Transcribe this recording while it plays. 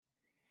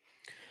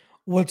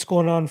What's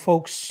going on,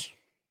 folks?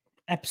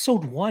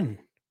 Episode 1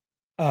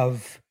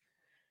 of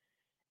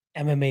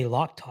MMA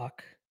Lock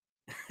Talk.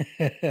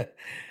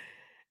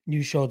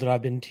 New show that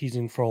I've been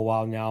teasing for a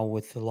while now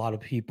with a lot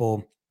of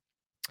people.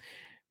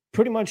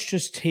 Pretty much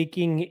just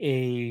taking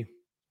a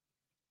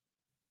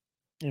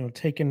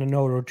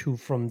note or two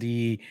from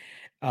the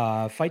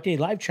Fight Day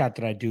live chat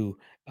that I do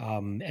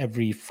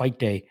every fight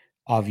day,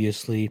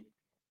 obviously,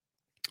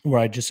 where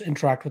I just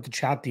interact with the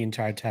chat the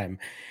entire time.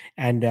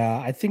 And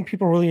I think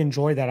people really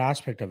enjoy that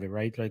aspect of it,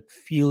 right? Like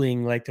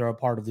feeling like they're a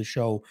part of the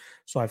show.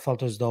 So I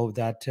felt as though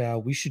that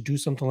we should do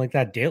something like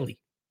that daily.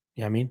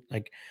 You know what I mean?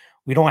 Like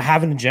we don't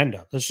have an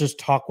agenda. Let's just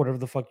talk whatever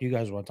the fuck you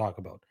guys want to talk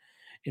about.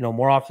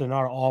 More often than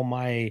not, all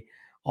my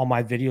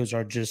videos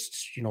are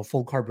just,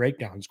 full car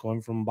breakdowns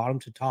going from bottom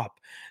to top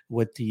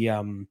with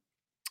the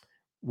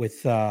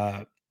with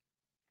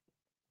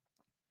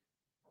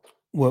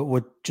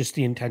with just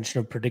the intention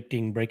of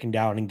predicting, breaking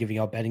down, and giving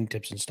out betting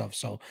tips and stuff.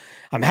 So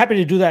I'm happy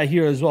to do that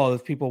here as well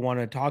if people want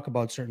to talk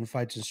about certain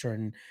fights and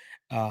certain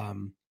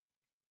um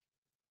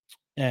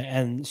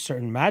and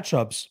certain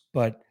matchups.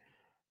 But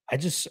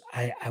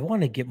I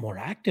want to get more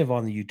active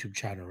on the YouTube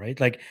channel, right?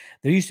 Like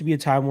there used to be a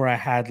time where I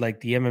had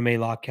like the MMA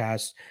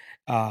Lockcast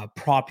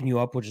propping you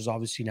up, which is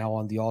obviously now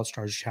on the All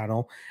Stars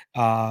channel,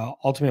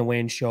 Ultimate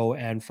Wayne Show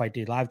and Fight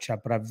Day Live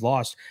Chat. But I've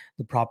lost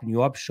the propping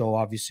you up show,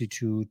 obviously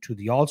to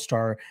the All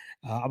Star.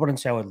 I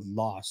wouldn't say I would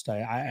lost.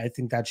 I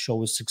think that show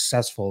was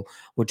successful,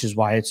 which is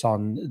why it's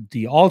on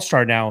the All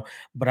Star now.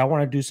 But I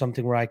want to do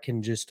something where I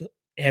can just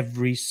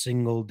every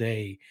single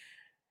day,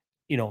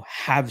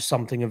 have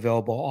something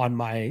available on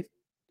my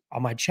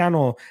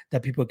channel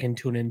that people can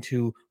tune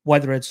into,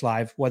 whether it's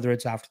live, whether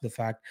it's after the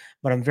fact.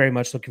 But I'm very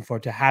much looking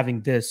forward to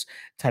having this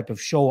type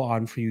of show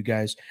on for you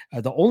guys.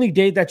 The only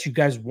day that you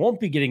guys won't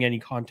be getting any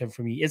content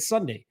from me is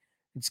Sunday.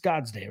 It's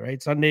God's day,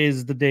 right? Sunday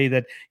is the day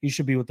that you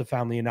should be with the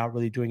family and not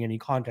really doing any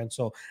content.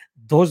 So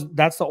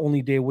that's the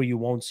only day where you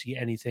won't see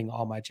anything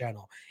on my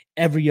channel.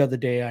 Every other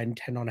day, I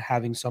intend on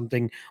having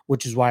something,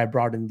 which is why I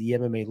brought in the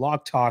MMA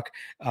Lock Talk.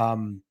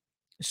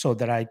 So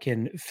that I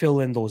can fill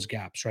in those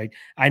gaps, right?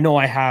 I know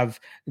I have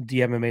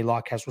the MMA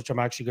Lockcast, which I'm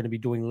actually going to be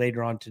doing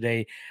later on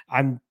today.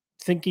 I'm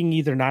thinking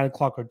either 9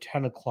 o'clock or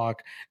 10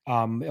 o'clock.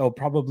 It'll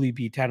probably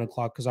be 10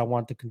 o'clock because I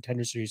want the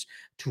contender series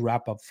to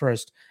wrap up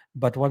first.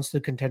 But once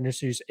the contender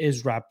series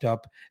is wrapped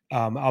up,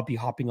 I'll be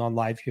hopping on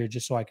live here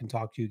just so I can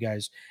talk to you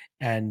guys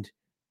and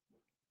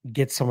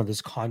get some of this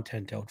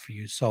content out for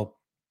you. So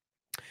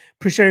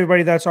appreciate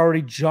everybody that's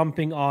already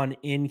jumping on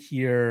in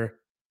here.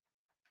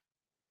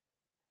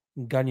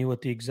 Gun you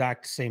with the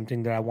exact same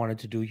thing that I wanted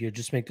to do here.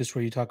 Just make this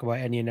where you talk about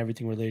any and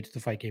everything related to the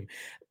fight game.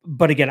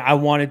 But again, I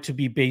want it to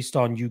be based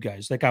on you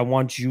guys. Like I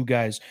want you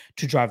guys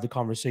to drive the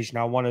conversation.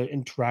 I want to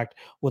interact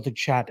with the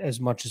chat as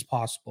much as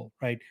possible,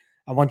 right?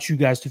 I want you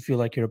guys to feel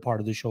like you're a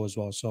part of the show as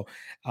well. So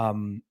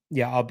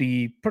yeah, I'll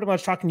be pretty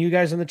much talking to you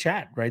guys in the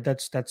chat, right?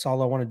 That's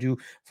all I want to do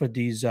for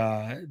these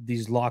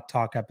Lock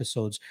Talk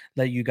episodes.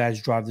 Let you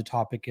guys drive the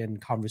topic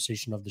and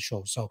conversation of the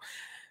show. So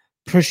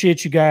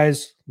appreciate you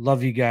guys,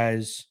 love you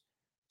guys.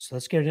 So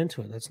let's get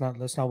into it. Let's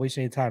not waste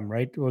any time,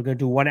 right? We're gonna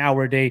do 1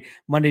 hour a day,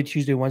 Monday,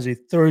 Tuesday, Wednesday,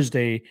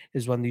 Thursday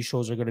is when these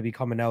shows are gonna be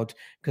coming out.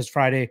 Because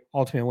Friday,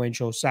 Ultimate Wayne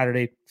Show,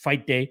 Saturday,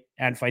 Fight Day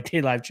and Fight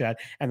Day live chat,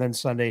 and then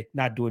Sunday,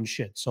 not doing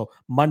shit. So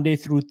Monday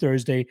through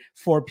Thursday,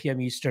 4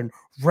 p.m. Eastern,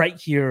 right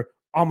here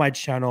on my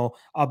channel.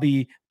 I'll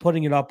be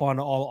putting it up on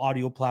all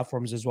audio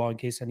platforms as well in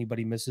case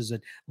anybody misses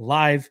it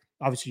live.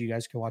 Obviously, you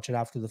guys can watch it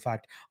after the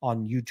fact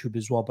on YouTube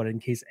as well. But in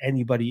case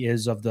anybody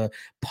is of the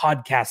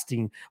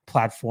podcasting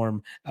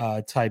platform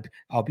type,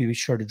 I'll be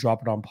sure to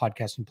drop it on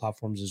podcasting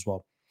platforms as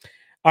well.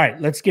 All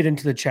right, let's get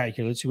into the chat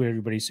here. Let's see what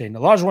everybody's saying.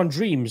 Elijah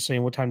Dreams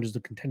saying, what time does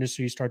the contender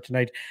series start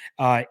tonight?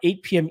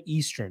 8 p.m.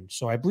 Eastern.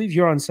 So I believe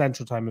you're on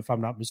Central Time, if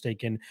I'm not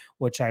mistaken,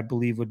 which I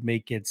believe would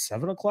make it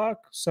 7 o'clock,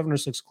 7 or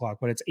 6 o'clock,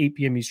 but it's 8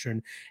 p.m.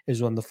 Eastern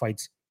is when the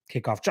fights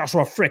kick off.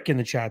 Joshua Frick in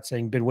the chat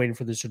saying, been waiting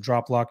for this to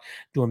drop lock,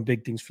 doing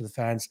big things for the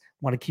fans.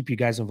 Want to keep you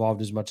guys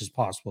involved as much as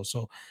possible.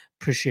 So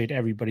appreciate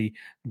everybody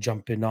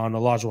jumping on.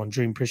 Elijah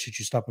Dream, appreciate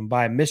you stopping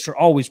by. Mr.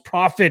 Always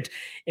Profit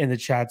in the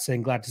chat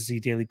saying, glad to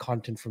see daily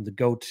content from the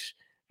GOAT.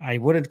 I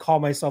wouldn't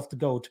call myself the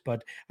GOAT,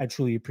 but I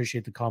truly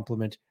appreciate the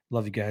compliment.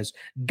 Love you guys.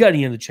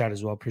 Gunny in the chat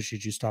as well.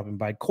 Appreciate you stopping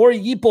by. Corey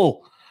Yeeple.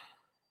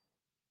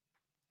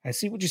 I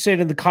see what you said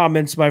in the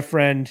comments, my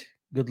friend.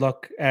 Good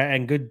luck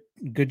and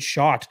good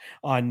shot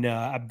on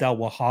Abdel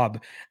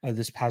Wahab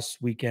this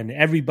past weekend.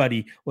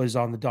 Everybody was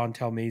on the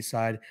Dontel May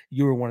side.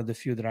 You were one of the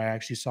few that I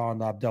actually saw on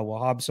the Abdel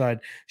Wahab side.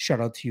 Shout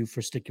out to you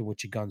for sticking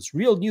with your guns.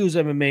 Real News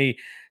MMA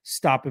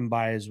stopping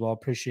by as well.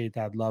 Appreciate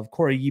that love.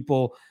 Corey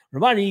Yeeple,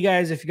 reminding you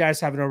guys, if you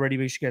guys haven't already,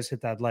 make sure you guys hit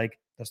that like.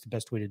 That's the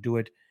best way to do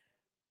it.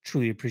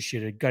 Truly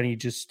appreciate it. Gunny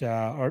just,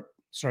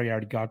 sorry, I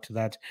already got to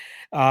that.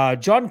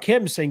 John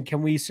Kim saying,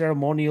 can we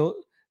ceremonially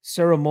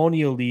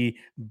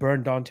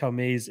burn Dontel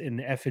Mays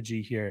in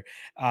effigy here?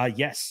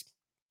 Yes.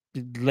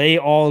 lay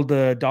all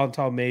the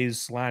Dontel Mays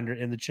slander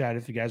in the chat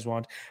if you guys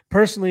want.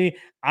 Personally,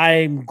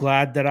 I'm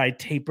glad that I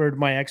tapered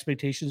my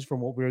expectations from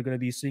what we were going to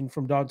be seeing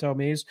from Dontel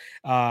Mays.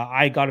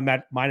 I got him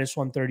at minus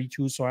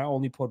 132, so I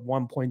only put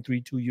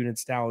 1.32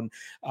 units down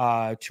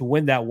to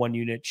win that 1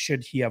 unit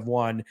should he have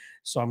won.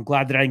 So I'm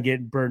glad that I didn't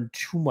get burned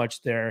too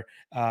much there.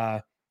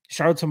 Shout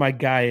out to my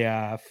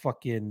guy,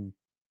 fucking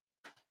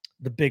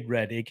the Big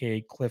Red,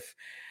 aka Cliff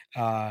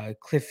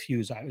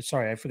Hughes.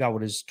 I forgot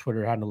what his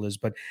Twitter handle is,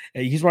 but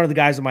he's one of the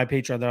guys on my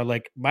Patreon that are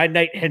like, my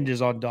night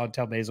hinges on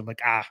Dontel Mays. I'm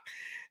like,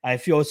 I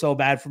feel so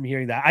bad from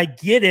hearing that. I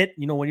get it.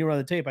 You know, when you're on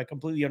the tape, I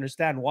completely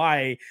understand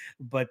why.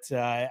 But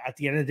at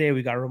the end of the day,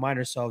 we got to remind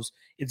ourselves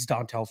it's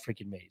Dontel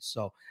freaking Mays.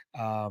 So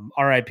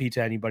RIP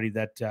to anybody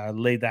that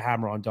laid the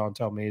hammer on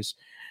Dontel Mays.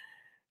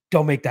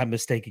 Don't make that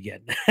mistake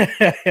again.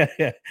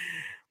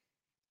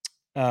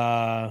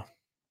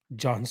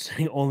 John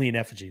saying only in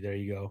effigy. There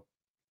you go.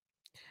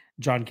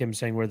 John Kim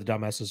saying we're the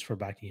dumbasses for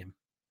backing him.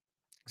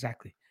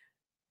 Exactly.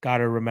 Got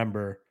to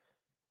remember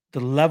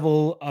the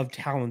level of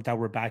talent that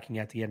we're backing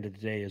at the end of the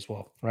day as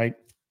well, right?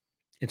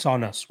 It's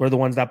on us. We're the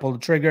ones that pull the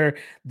trigger.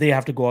 They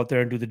have to go out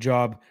there and do the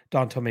job.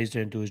 Dontel Mays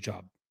didn't do his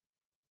job.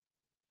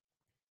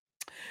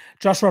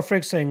 Joshua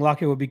Frick saying,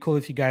 Lockie, it would be cool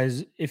if you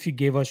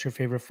gave us your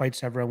favorite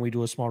fights ever and we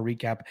do a small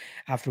recap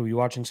after we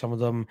watching some of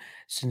them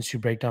since you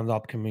break down the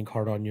upcoming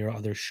card on your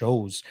other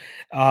shows.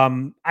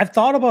 I've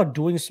thought about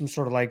doing some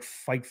sort of like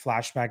fight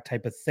flashback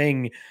type of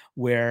thing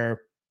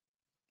where,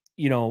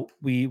 you know,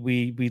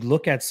 we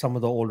look at some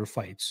of the older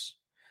fights.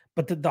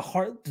 But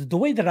the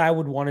way that I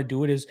would want to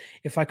do it is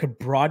if I could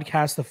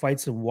broadcast the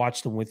fights and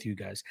watch them with you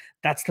guys.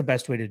 That's the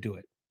best way to do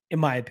it, in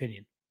my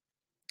opinion.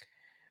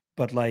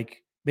 But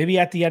like maybe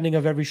at the ending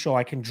of every show,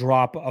 I can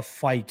drop a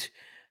fight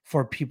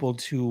for people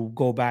to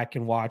go back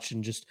and watch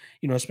and just,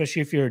 you know,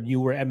 especially if you're a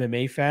newer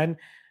MMA fan,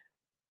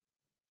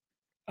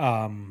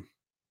 um,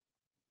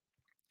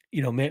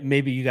 you know,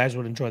 maybe you guys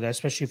would enjoy that,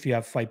 especially if you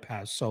have Fight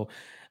Pass. So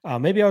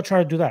maybe I'll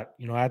try to do that.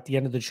 You know, at the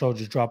end of the show,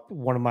 just drop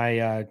one of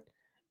my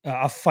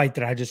a fight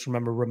that I just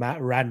remember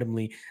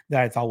randomly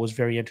that I thought was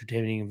very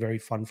entertaining and very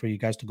fun for you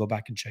guys to go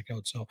back and check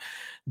out. So,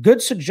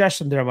 good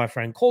suggestion there, my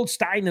friend. Cold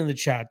Stein in the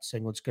chat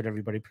saying, "What's good,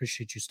 everybody?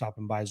 Appreciate you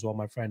stopping by as well,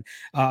 my friend."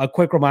 A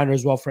quick reminder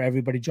as well for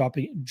everybody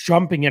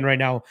jumping in right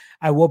now.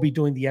 I will be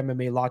doing the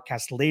MMA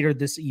Logcast later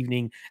this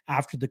evening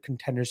after the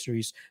Contender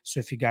Series. So,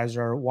 if you guys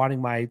are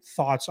wanting my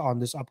thoughts on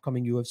this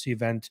upcoming UFC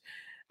event,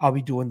 I'll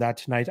be doing that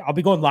tonight. I'll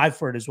be going live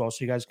for it as well,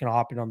 so you guys can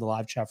hop in on the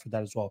live chat for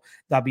that as well.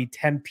 That'll be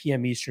 10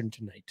 p.m. Eastern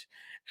tonight.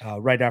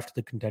 Right after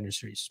the Contender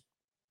Series.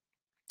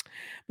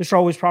 Mr.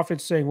 Always Profit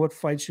saying, what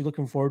fights are you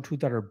looking forward to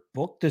that are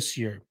booked this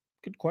year?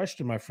 Good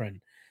question, my friend.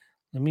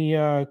 Let me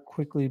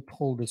quickly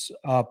pull this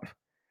up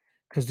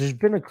because there's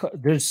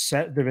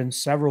been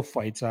several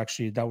fights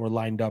actually that were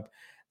lined up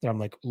that I'm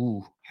like,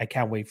 ooh, I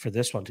can't wait for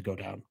this one to go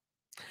down.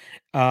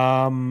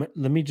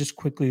 Let me just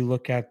quickly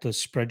look at the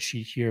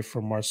spreadsheet here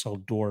for Marcel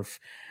Dorf.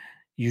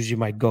 Usually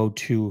my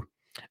go-to.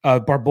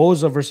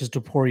 Barboza versus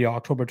Topuria,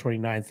 October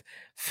 29th.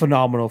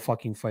 Phenomenal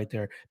fucking fight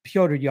there.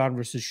 Piotr Yan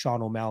versus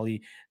Sean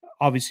O'Malley.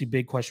 Obviously,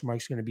 big question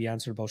marks going to be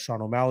answered about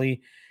Sean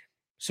O'Malley.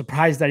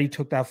 Surprised that he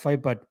took that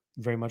fight, but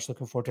very much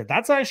looking forward to it.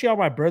 That's actually on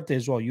my birthday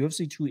as well.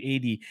 UFC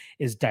 280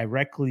 is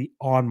directly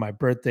on my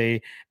birthday.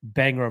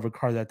 Banger of a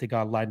card that they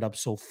got lined up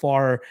so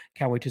far.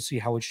 Can't wait to see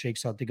how it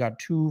shakes out. They got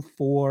 2,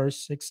 4,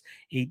 6,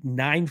 8,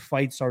 9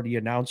 fights already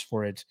announced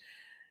for it.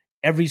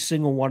 Every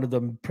single one of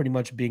them pretty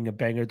much being a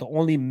banger. The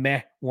only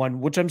meh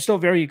one, which I'm still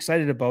very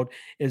excited about,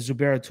 is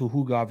Zubaira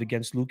Tukhugov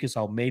against Lucas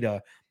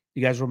Almeida.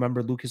 You guys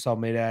remember Lucas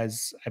Almeida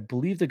as, I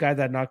believe, the guy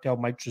that knocked out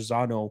Mike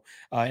Trizano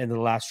in the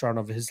last round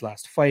of his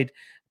last fight.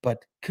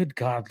 But good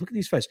God, look at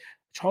these fights.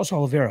 Charles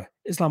Oliveira,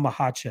 Islam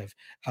Makhachev,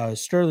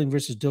 Sterling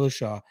versus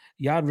Dillashaw,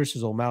 Yan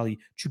versus O'Malley,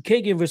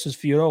 Chookagian versus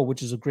Fioreau,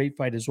 which is a great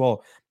fight as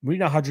well.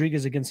 Marina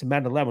Rodriguez against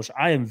Amanda Lemos.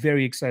 I am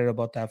very excited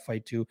about that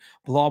fight too.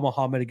 Bilal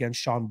Muhammad against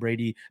Sean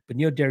Brady,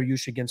 Benil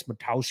Dariush against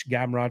Mateusz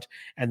Gamrot,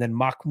 and then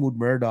Mahmoud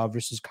Murda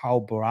versus Kyle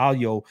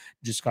Borralho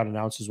just got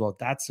announced as well.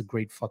 That's a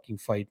great fucking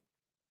fight.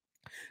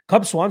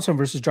 Cub Swanson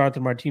versus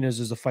Jonathan Martinez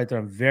is a fight that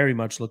I'm very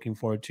much looking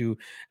forward to.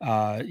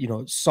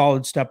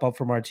 Solid step up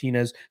for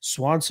Martinez.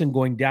 Swanson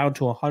going down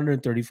to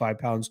 135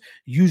 pounds,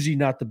 usually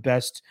not the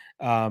best,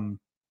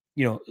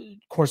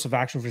 course of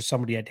action for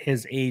somebody at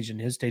his age and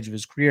his stage of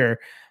his career,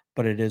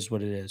 but it is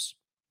what it is.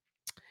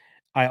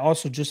 I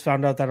also just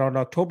found out that on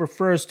October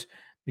 1st,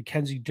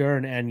 Mackenzie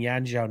Dern and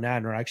Yan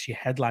Xiaonan are actually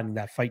headlining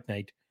that fight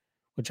night,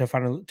 which I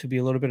found to be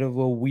a little bit of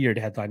a weird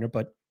headliner,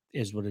 but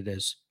is what it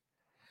is.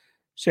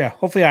 So yeah,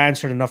 hopefully I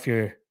answered enough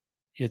of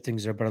your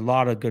things there, but a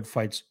lot of good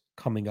fights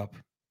coming up.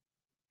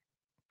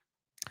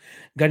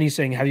 Gunny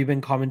saying, have you been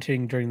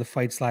commenting during the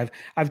fights live?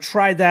 I've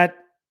tried that.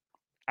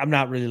 I'm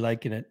not really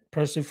liking it.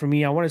 Personally, for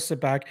me, I want to sit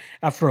back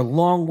after a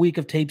long week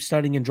of tape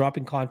studying and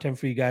dropping content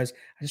for you guys.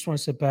 I just want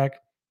to sit back,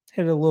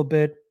 hit it a little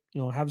bit,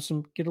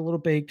 get a little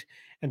baked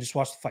and just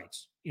watch the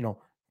fights.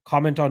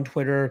 Comment on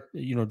Twitter,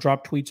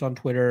 drop tweets on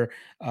Twitter,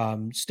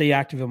 stay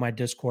active in my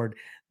Discord.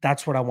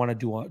 That's what I want to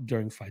do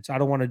during fights. I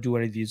don't want to do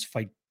any of these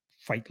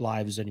fight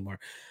lives anymore.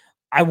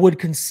 I would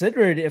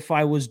consider it if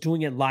I was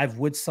doing it live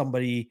with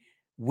somebody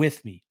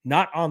with me,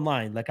 not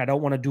online. Like I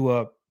don't want to do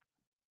a,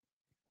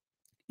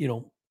 you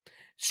know,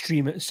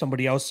 stream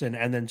somebody else and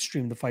then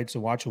stream the fights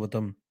and watch it with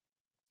them.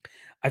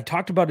 I've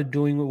talked about it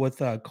doing it with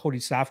Cody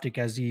Saftik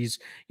as he's,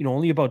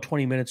 only about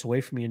 20 minutes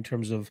away from me in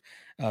terms of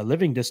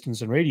living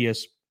distance and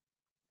radius.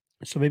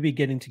 So maybe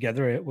getting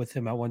together with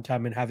him at one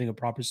time and having a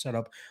proper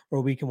setup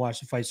where we can watch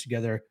the fights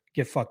together,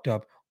 get fucked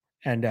up,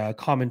 and not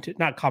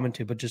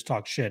commentate, but just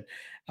talk shit.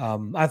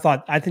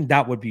 I think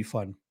that would be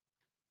fun,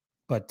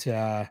 but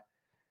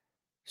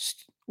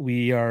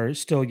we are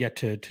still yet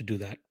to do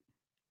that.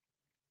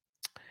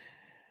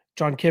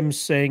 John Kim's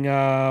saying,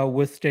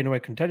 with Dana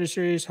White Contender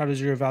Series, how does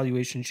your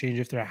evaluation change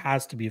if there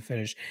has to be a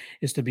finish?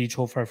 Is the beach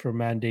hole for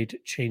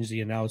mandate change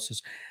the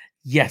analysis?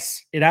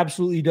 Yes, it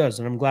absolutely does.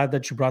 And I'm glad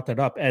that you brought that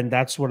up. And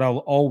that's what I'll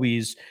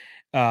always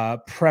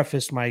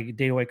preface my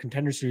Dana White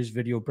Contender Series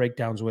video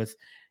breakdowns with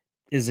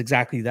is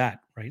exactly that,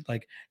 right?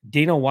 Like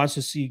Dana wants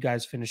to see you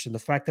guys finish. And the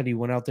fact that he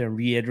went out there and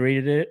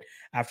reiterated it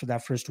after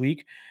that first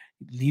week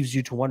leaves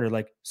you to wonder,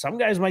 like some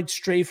guys might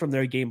stray from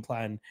their game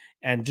plan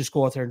and just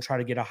go out there and try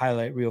to get a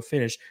highlight reel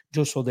finish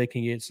just so they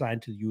can get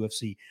signed to the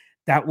UFC.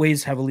 That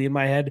weighs heavily in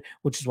my head,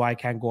 which is why I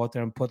can't go out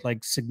there and put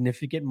like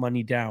significant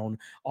money down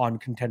on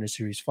Contender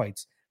Series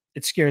fights.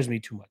 It scares me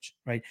too much,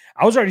 right?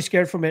 I was already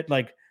scared from it,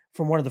 like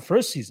from one of the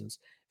first seasons.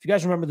 If you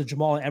guys remember the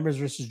Jamal Emmers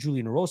versus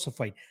Julian Erosa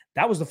fight,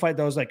 that was the fight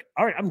that was like,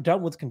 all right, I'm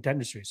done with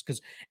Contender Series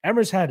because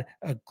Emmers had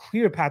a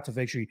clear path to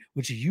victory,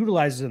 which he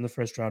utilizes in the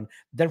first round.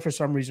 Then for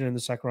some reason in the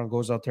second round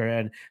goes out there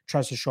and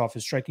tries to show off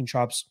his striking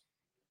chops,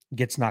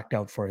 gets knocked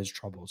out for his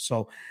trouble.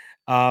 So,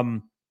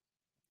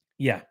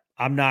 yeah,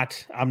 I'm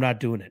not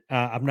doing it.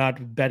 I'm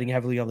not betting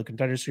heavily on the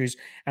Contender Series,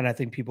 and I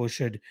think people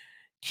should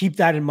keep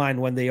that in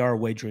mind when they are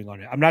wagering on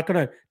it. I'm not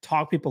going to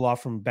talk people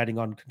off from betting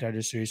on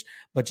Contender Series,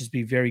 but just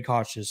be very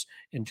cautious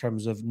in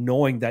terms of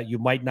knowing that you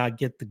might not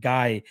get the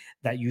guy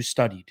that you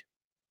studied.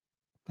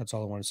 That's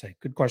all I want to say.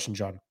 Good question,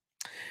 John.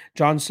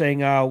 John's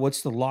saying,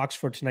 what's the locks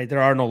for tonight?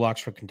 There are no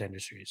locks for Contender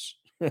Series.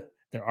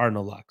 There are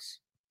no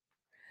locks.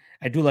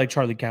 I do like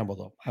Charlie Campbell,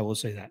 though. I will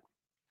say that.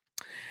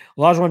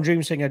 Olajuwon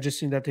Dream saying, I just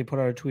seen that they put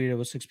out a tweet. It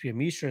was 6 p.m.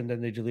 Eastern, and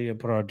then they deleted and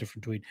put out a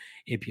different tweet.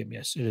 8 p.m.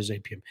 Yes, it is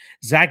 8 p.m.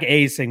 Zach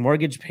A saying,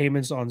 mortgage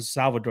payments on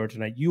Salvador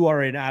tonight. You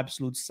are an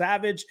absolute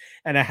savage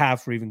and a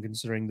half for even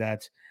considering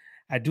that.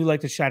 I do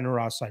like the Shannon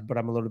Ross side, but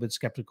I'm a little bit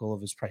skeptical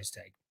of his price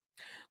tag.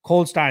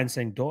 Cold Stein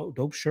saying,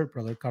 dope shirt,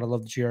 brother. Gotta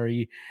love the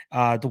GRE.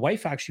 The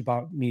wife actually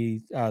bought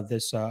me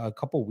this a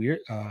couple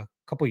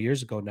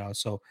years ago now.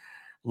 So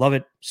love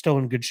it. Still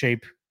in good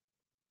shape.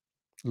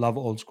 Love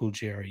old school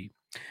GRE.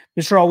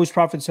 Mr. Always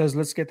Prophet says,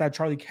 let's get that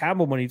Charlie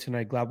Campbell money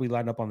tonight. Glad we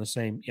lined up on the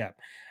same. Yeah.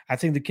 I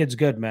think the kid's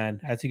good,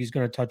 man. I think he's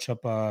going to touch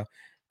up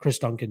Chris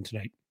Duncan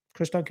tonight.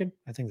 Chris Duncan?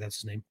 I think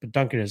that's his name. But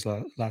Duncan is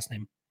last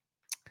name.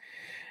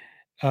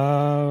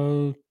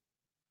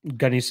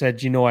 Gunny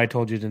said, I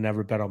told you to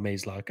never bet on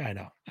Mays Luck. I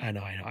know.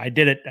 I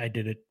did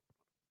it.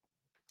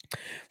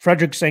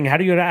 Frederick saying, how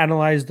do you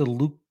analyze the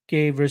Luke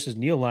Gay versus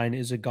Neil line?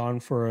 Is it gone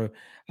for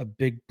a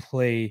big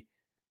play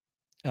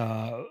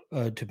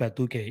to bet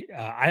Luke?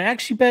 I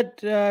actually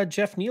bet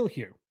Jeff Neal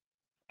here.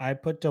 I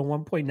put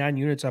 1.9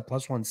 units at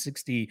plus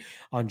 160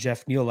 on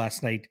Jeff Neal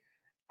last night.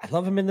 I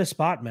love him in the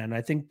spot, man.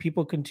 I think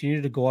people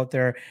continue to go out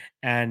there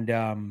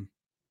and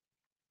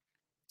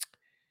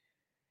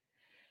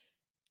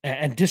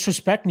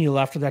disrespect Neal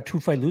after that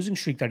 2-fight losing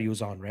streak that he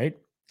was on, right?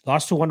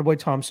 Lost to Wonderboy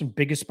Thompson,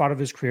 biggest spot of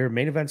his career,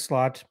 main event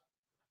slot.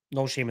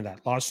 No shame in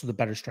that. Lost to the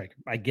better striker.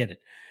 I get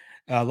it.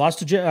 Lost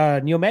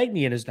to Neil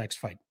Magny in his next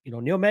fight.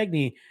 Neil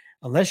Magny,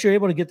 unless you're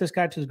able to get this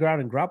guy to the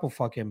ground and grapple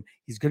fuck him,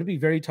 he's going to be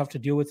very tough to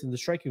deal with in the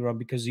striking run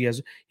because he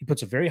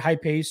puts a very high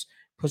pace,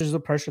 pushes the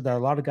pressure that a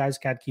lot of guys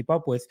can't keep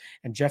up with,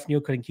 and Jeff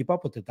Neal couldn't keep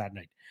up with it that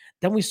night.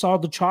 Then we saw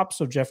the chops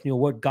of Jeff Neal,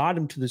 what got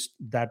him to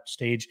that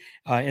stage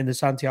in the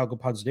Santiago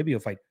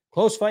Ponzinibbio fight.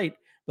 Close fight,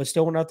 but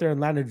still went out there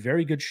and landed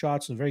very good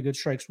shots and very good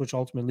strikes, which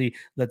ultimately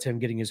led to him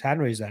getting his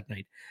hand raised that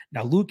night.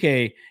 Now,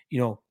 Luque,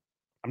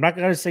 I'm not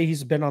going to say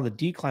he's been on the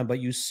decline, but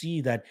you see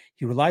that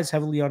he relies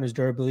heavily on his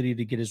durability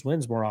to get his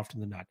wins more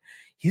often than not.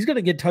 He's going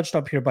to get touched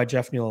up here by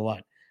Jeff Neal a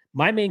lot.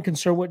 My main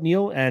concern with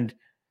Neal, and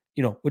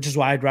which is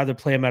why I'd rather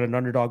play him at an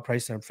underdog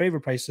price than a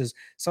favorite price, is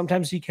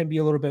sometimes he can be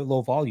a little bit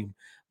low volume.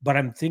 But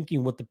I'm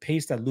thinking with the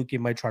pace that Luque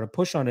might try to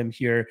push on him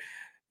here,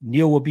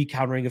 Neal will be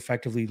countering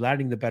effectively,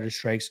 landing the better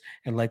strikes,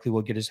 and likely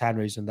will get his hand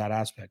raised in that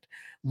aspect.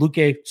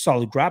 Luque,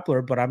 solid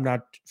grappler, but I'm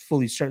not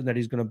fully certain that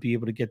he's going to be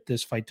able to get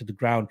this fight to the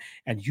ground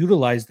and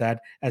utilize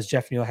that, as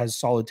Jeff Neal has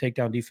solid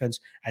takedown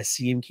defense. I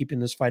see him keeping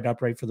this fight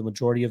upright for the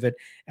majority of it,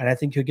 and I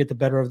think he'll get the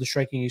better of the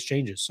striking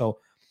exchanges. So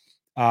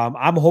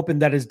I'm hoping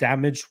that his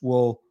damage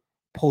will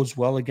pose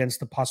well against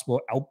the possible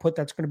output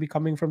that's going to be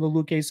coming from the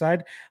Luque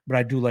side. But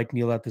I do like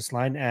Neal at this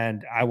line,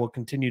 and I will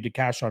continue to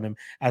cash on him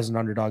as an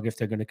underdog if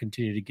they're going to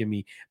continue to give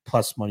me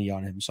plus money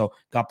on him. So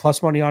got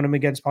plus money on him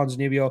against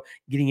Ponzinibbio,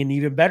 getting an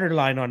even better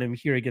line on him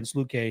here against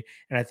Luque,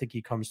 and I think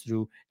he comes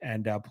through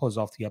and pulls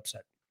off the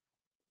upset.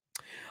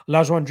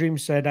 Olajuwon Dream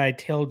said, I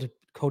tailed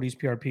Cody's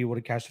PRP, would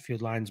have cashed a few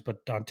lines,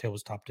 but Dante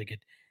was top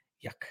ticket.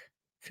 Yuck.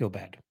 Feel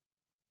bad.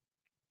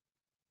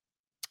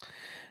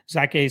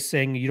 Zach A is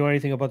saying, you know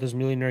anything about this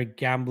millionaire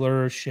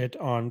gambler shit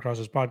on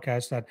Cross's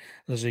podcast that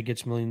Leslie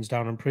gets millions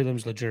down on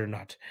prelims, legit or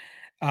not?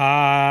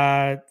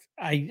 I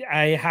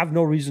have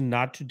no reason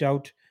not to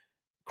doubt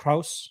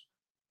Kraus.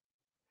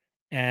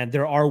 And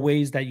there are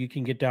ways that you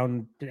can get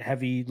down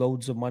heavy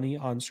loads of money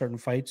on certain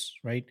fights,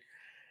 right?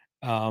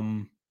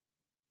 Um,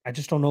 I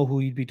just don't know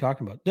who you'd be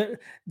talking about.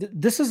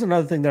 This is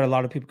another thing that a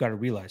lot of people got to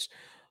realize.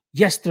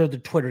 Yes, they're the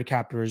Twitter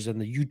captors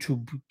and the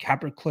YouTube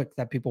capper click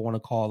that people want to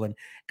call, and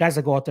guys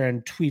that go out there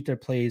and tweet their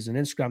plays and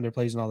Instagram their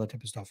plays and all that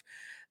type of stuff.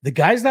 The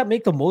guys that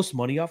make the most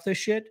money off this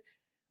shit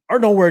are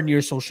nowhere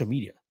near social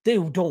media. They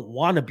don't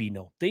want to be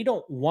known. They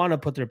don't want to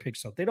put their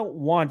picks out. They don't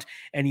want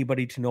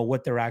anybody to know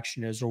what their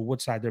action is or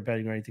what side they're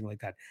betting or anything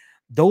like that.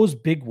 Those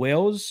big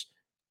whales,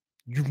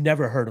 you've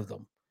never heard of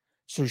them.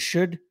 So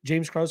should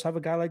James Krause have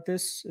a guy like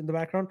this in the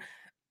background?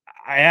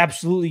 I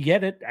absolutely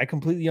get it. I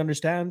completely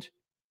understand.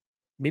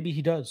 Maybe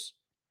he does.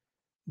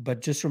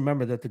 But just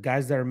remember that the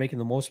guys that are making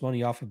the most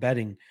money off of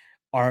betting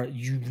are,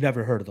 you've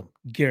never heard of them.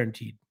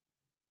 Guaranteed.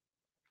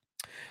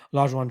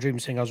 Lajuan Dream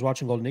saying, I was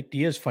watching old Nick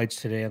Diaz fights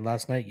today and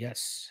last night.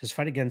 Yes, his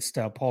fight against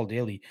Paul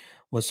Daly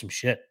was some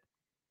shit.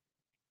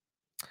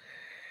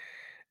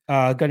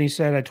 Gunny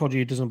said, I told you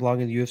he doesn't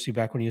belong in the UFC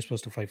back when he was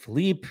supposed to fight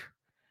Philippe.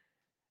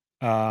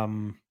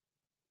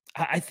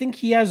 I think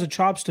he has the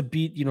chops to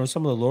beat,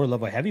 some of the lower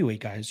level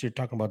heavyweight guys. You're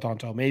talking about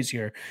Dontel Mays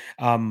here.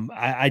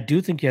 I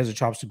do think he has the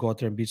chops to go out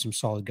there and beat some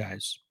solid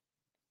guys.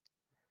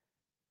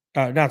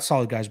 Not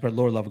solid guys, but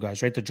lower level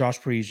guys, right? The Josh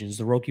Parisians,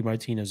 the Rocky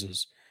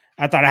Martinez's.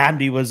 I thought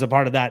Hamdi was a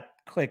part of that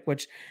clique,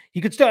 which he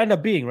could still end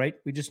up being, right?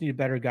 We just need a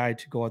better guy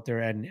to go out there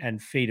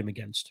and fade him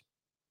against.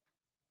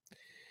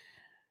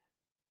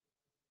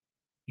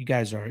 You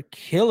guys are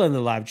killing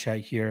the live chat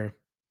here.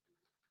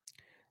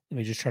 Let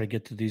me just try to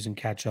get to these and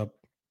catch up.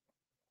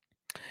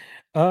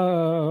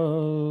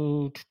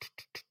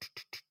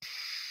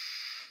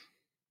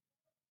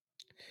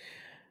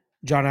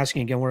 John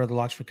asking again, what are the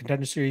locks for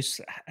Contender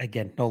Series?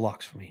 Again, no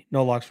locks for me.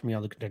 No locks for me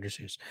on the Contender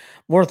Series.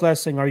 More or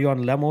less saying, are you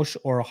on Lemos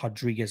or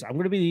Rodriguez? I'm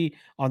going to be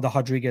on the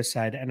Rodriguez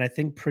side, and I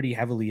think pretty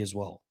heavily as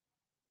well.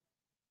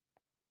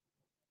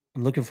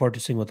 I'm looking forward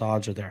to seeing what the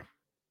odds are there.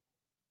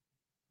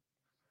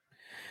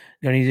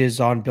 Gunny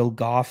is on Bill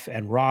Goff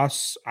and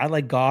Ross. I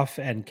like Goff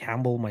and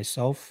Campbell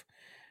myself.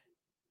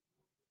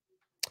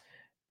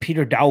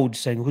 Peter Dowd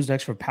saying, who's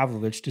next for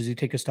Pavlovich? Does he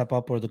take a step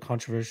up or the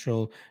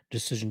controversial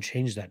decision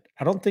change that?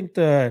 I don't think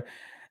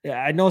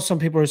I know some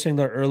people are saying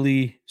the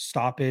early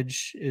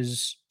stoppage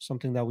is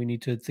something that we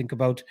need to think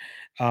about.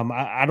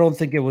 I don't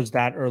think it was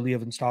that early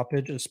of a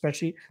stoppage,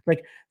 especially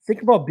like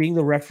think about being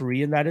the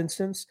referee in that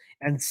instance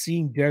and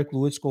seeing Derek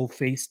Lewis go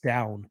face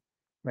down,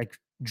 like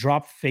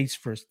drop face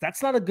first.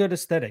 That's not a good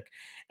aesthetic.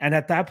 And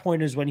at that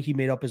point is when he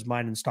made up his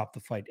mind and stopped the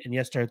fight. And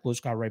yes, Derek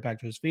Lewis got right back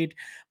to his feet.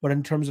 But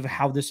in terms of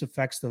how this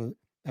affects the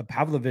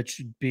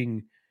Pavlovich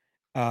being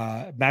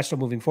matched up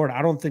moving forward,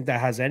 I don't think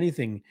that has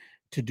anything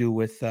to do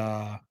with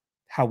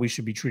how we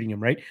should be treating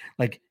him, right?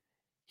 Like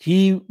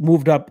he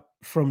moved up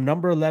from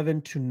number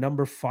 11 to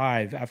number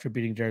 5 after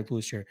beating Derek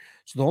Lewis here.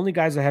 So the only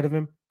guys ahead of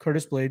him,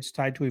 Curtis Blades,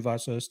 Tai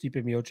Tuivasa,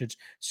 Stipe Miocic,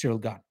 Cyril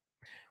Gane.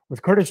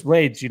 With Curtis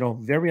Blades,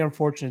 very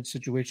unfortunate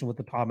situation with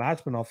the Tom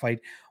Aspinall fight.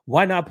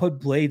 Why not put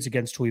Blades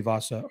against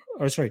Tuivasa?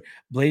 Or sorry,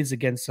 Blades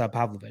against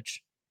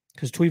Pavlovich?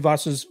 Because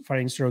Tuivasa's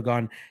fighting Cyril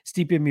Gane.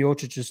 Stipe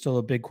Miocic is still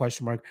a big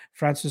question mark.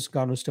 Francis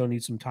Ngannou still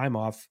needs some time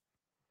off.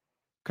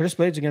 Curtis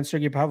Blades against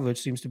Sergey Pavlovich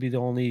seems to be the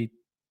only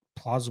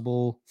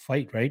plausible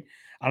fight, right?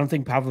 I don't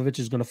think Pavlovich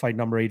is going to fight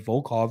number 8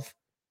 Volkov.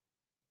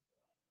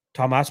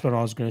 Tom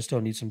Aspinall is going to still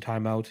need some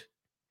time out.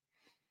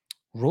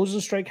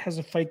 Rosenstrike has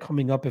a fight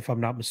coming up, if I'm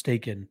not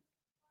mistaken.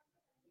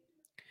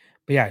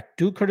 But yeah,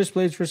 do Curtis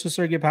Blades versus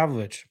Sergey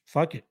Pavlovich.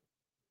 Fuck it.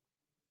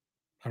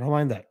 I don't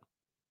mind that.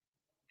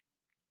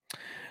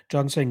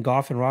 John saying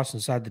Goff and Ross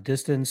inside the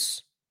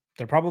distance.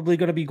 They're probably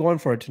going to be going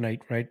for it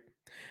tonight, right?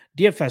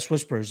 DFS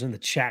Whispers in the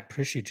chat.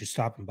 Appreciate you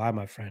stopping by,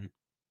 my friend.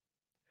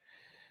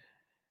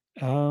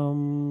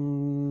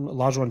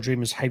 Lajuan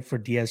Dream is hyped for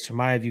Diaz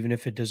Chimaev. Even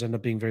if it does end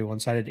up being very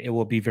one-sided, it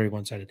will be very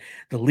one-sided.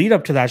 The lead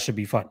up to that should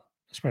be fun.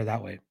 Let's put it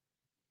that way.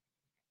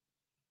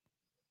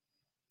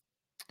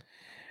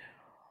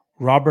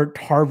 Robert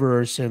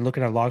Tarver saying,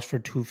 looking at logs for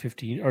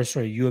 250, or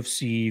sorry,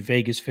 UFC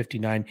Vegas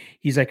 59.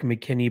 He's like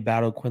McKinney,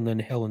 Battle, Quinlan,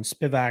 Hill, and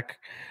Spivak.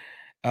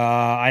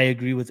 I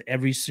agree with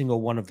every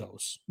single one of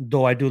those,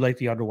 though I do like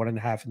the under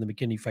 1.5 in the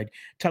McKinney fight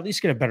to at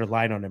least get a better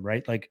line on him,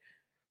 right? Like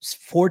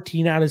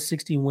 14 out of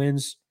 16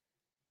 wins,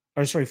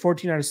 or sorry,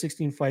 14 out of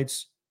 16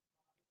 fights,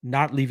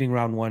 not leaving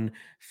round 1,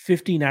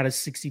 15 out of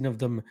 16 of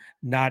them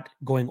not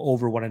going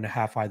over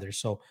 1.5 either.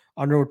 So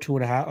under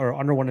 2.5 or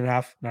under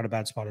 1.5, not a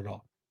bad spot at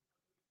all.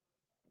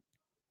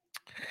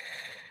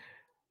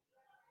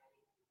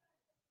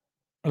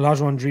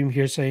 Elijah Dream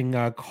here saying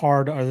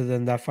card other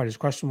than that fight is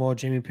questionable.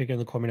 Jamie Pickett in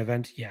the co-main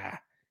event. Yeah,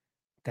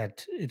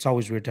 that it's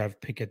always weird to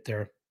have Pickett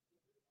there.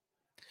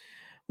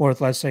 More or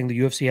less saying the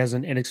UFC has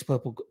an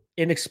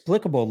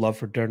inexplicable love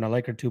for Dern. I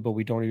like her too, but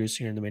we don't even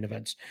see her in the main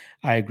events.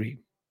 I agree.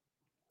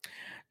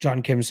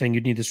 John Kim saying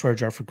you'd need the swear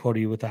jar for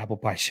Cody with the apple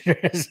pie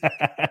shitters.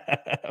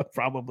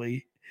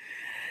 Probably.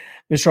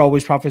 Mr.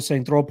 Always Prophet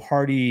saying throw a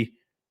party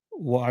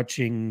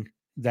watching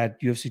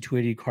that UFC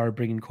 280 card,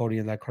 bringing Cody,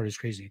 and that card is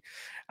crazy.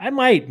 I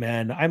might,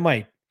 man. I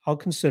might. I'll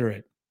consider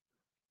it.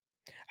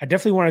 I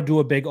definitely want to do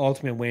a big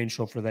Ultimate Weigh-In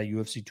show for that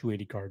UFC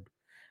 280 card.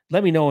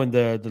 Let me know in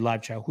the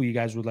live chat who you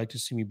guys would like to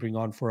see me bring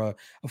on for a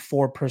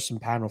 4-person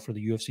panel for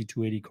the UFC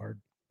 280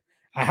 card.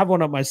 I have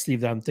one up my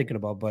sleeve that I'm thinking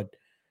about, but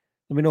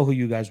let me know who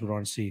you guys would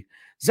want to see.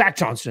 Zach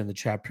Johnson in the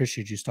chat.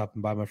 Appreciate you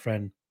stopping by, my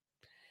friend.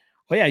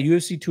 Oh, yeah.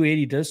 UFC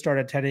 280 does start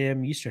at 10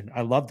 a.m. Eastern.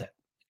 I love that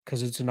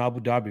because it's in Abu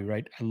Dhabi,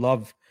 right? I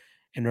love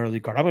an early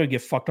card. I'm going to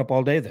get fucked up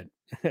all day then.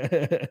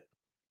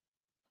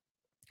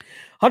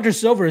 Hunter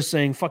Silver is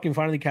saying, fucking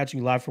finally catching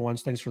you live for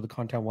once. Thanks for the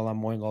content while I'm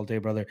mowing all day,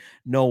 brother.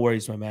 No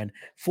worries, my man.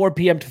 4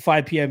 p.m. to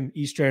 5 p.m.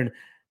 Eastern,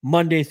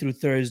 Monday through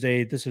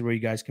Thursday. This is where you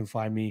guys can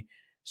find me.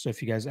 So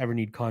if you guys ever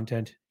need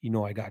content, you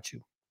know I got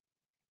you.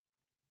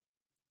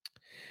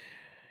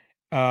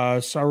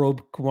 Sarob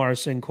Kumar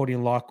is saying Cody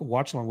and Locke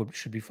watch along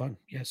should be fun.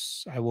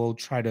 Yes, I will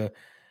try to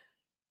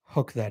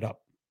hook that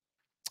up.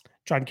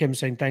 John Kim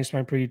saying, thanks,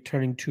 man, for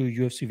returning to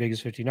UFC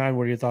Vegas 59.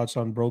 What are your thoughts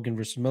on Brogan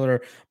versus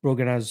Miller?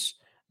 Brogan has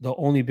the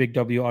only big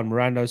W on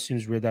Miranda.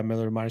 Seems weird that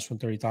Miller minus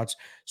 130 thoughts.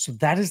 So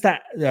that is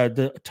that.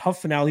 The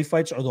tough finale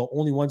fights are the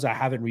only ones I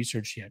haven't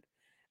researched yet.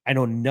 I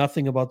know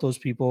nothing about those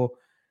people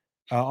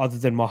other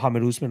than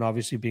Muhammad Usman,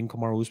 obviously being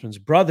Kamaru Usman's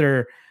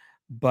brother.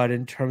 But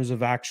in terms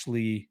of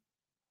actually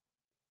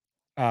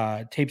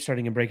tape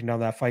starting and breaking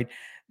down that fight,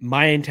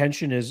 my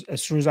intention is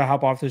as soon as I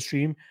hop off the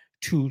stream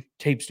to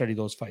tape study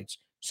those fights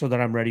so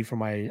that I'm ready for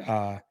my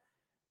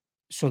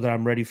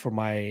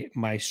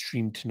my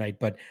stream tonight.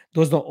 But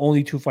those are the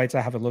only 2 fights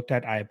I haven't looked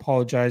at. I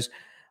apologize,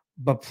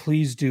 but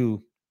please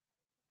do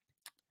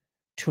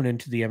tune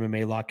into the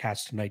MMA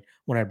Lockcast tonight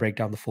when I break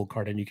down the full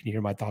card and you can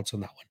hear my thoughts on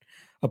that one.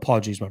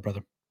 Apologies, my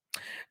brother.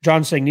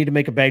 John saying, need to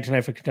make a bag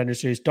tonight for Contender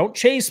Series. Don't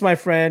chase, my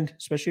friend,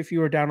 especially if you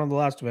were down on the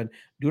last event.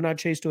 Do not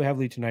chase too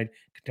heavily tonight.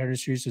 Contender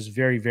Series is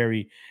very,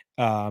 very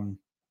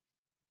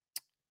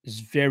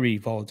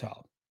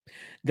volatile.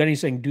 Gunny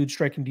saying, dude,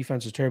 striking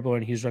defense is terrible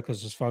and he's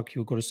reckless as fuck.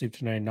 He'll go to sleep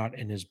tonight, not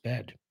in his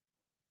bed.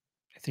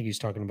 I think he's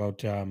talking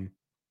about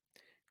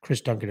Chris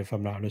Duncan, if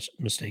I'm not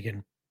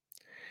mistaken.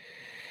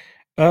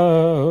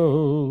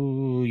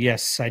 Oh,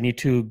 yes. I need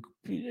to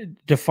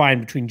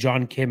define between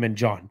John Kim and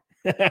John,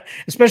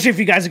 especially if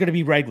you guys are going to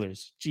be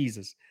regulars.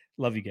 Jesus.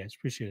 Love you guys.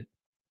 Appreciate it.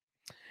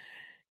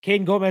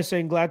 Kane Gomez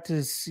saying, glad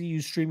to see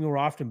you stream more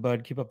often,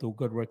 bud. Keep up the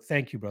good work.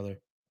 Thank you, brother.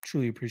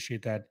 Truly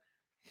appreciate that.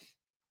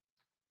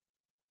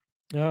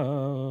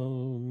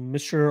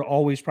 Mr.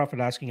 Always Prophet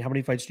asking, how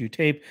many fights do you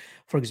tape?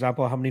 For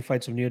example, how many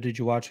fights of Neo did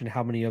you watch and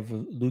how many of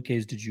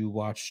Luque's did you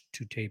watch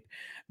to tape?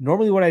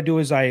 Normally what I do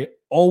is I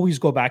always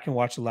go back and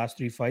watch the last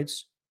 3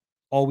 fights.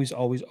 Always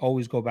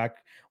go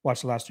back,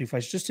 watch the last 3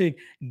 fights just to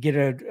get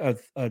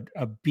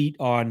a beat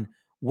on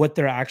what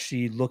they're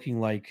actually looking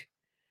like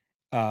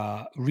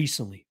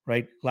recently,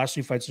 right? Last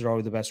 3 fights are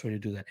always the best way to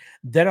do that.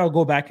 Then I'll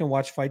go back and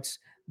watch fights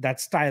that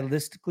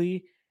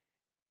stylistically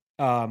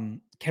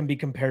can be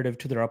comparative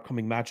to their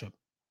upcoming matchup,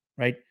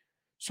 right?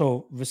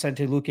 So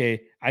Vicente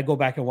Luque, I go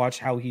back and watch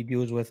how he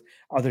deals with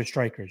other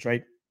strikers,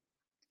 right?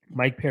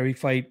 Mike Perry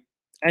fight,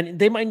 and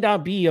they might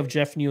not be of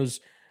Jeff Neal's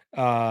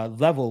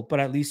level, but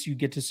at least you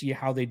get to see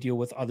how they deal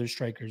with other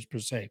strikers per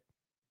se.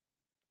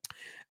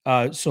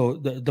 So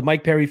the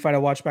Mike Perry fight I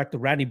watched back, the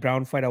Randy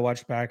Brown fight I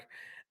watched back,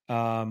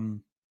 the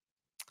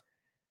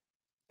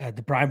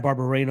Brian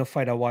Barberena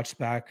fight I watched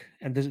back,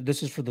 and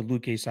this is for the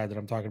Luque side that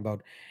I'm talking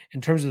about.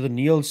 In terms of the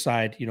Neal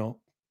side, you know,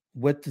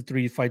 with the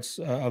 3 fights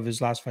of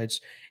his last fights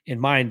in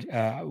mind,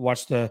 I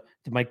watched the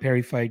Mike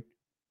Perry fight.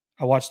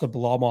 I watched the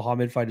Bilal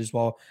Muhammad fight as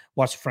well.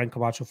 Watched the Frank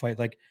Camacho fight.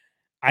 Like,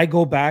 I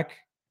go back,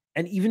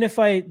 and even if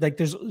I like,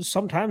 there's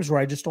some times where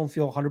I just don't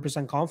feel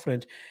 100%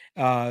 confident,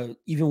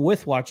 even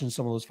with watching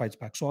some of those fights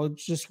back. So I'll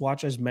just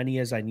watch as many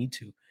as I need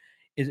to.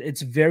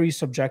 It's very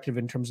subjective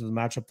in terms of the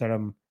matchup that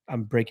I'm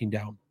breaking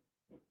down.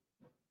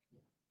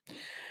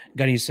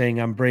 Gunny's saying,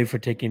 I'm brave for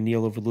taking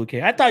Neal over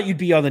Luque. I thought you'd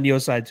be on the Neal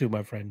side too,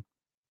 my friend.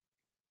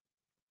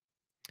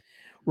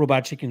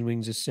 Robot Chicken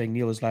Wings is saying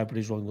Neal is live, but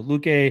he's rolling with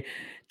Luque.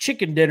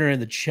 Chicken Dinner in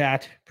the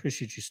chat.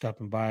 Appreciate you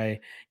stopping by.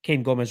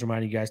 Kane Gomez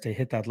reminding you guys to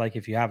hit that like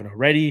if you haven't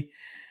already.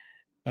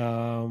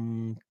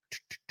 Robot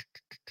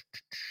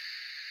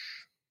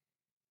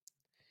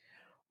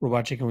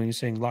Chicken Wings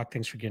saying, Locke,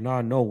 thanks for getting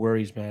on. No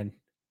worries, man.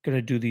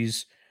 Gonna do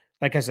these.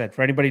 Like I said,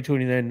 for anybody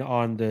tuning in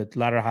on the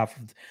latter half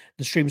of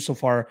the stream so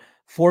far,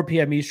 4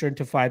 p.m. Eastern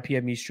to 5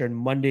 p.m. Eastern,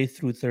 Monday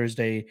through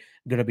Thursday,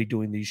 going to be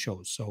doing these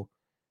shows. So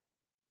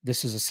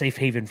this is a safe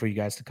haven for you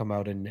guys to come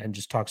out and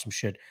just talk some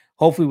shit.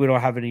 Hopefully we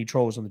don't have any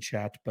trolls in the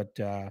chat, but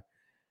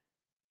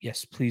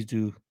yes, please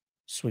do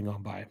swing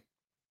on by.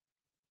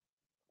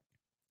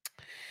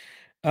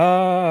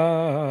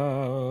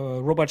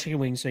 Robot Chicken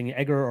Wing saying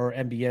Egger or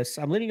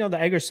MBS. I'm leaning on the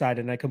Egger side,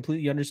 and I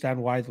completely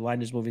understand why the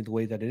line is moving the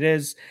way that it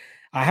is.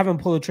 I haven't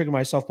pulled the trigger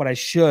myself, but I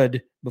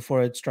should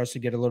before it starts to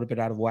get a little bit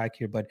out of whack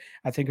here. But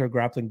I think her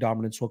grappling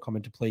dominance will come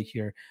into play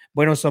here.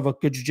 Bueno Silva,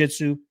 good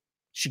jiu-jitsu.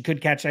 She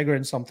could catch Egger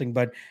in something,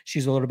 but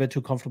she's a little bit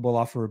too comfortable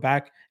off of her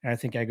back. And I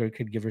think Egger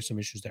could give her some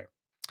issues there.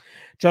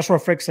 Joshua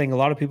Frick saying a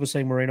lot of people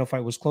saying Moreno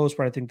fight was close,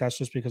 but I think that's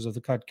just because of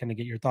the cut. Can I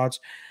get your thoughts?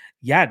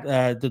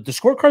 Yeah, the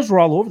scorecards were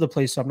all over the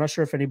place. So I'm not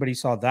sure if anybody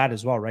saw that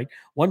as well, right?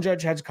 One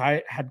judge had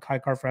Kai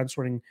Kara-France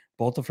winning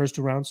both the first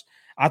two rounds.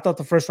 I thought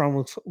the first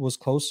round was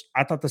close.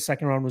 I thought the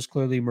second round was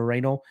clearly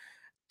Moreno.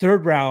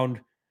 Third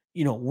round,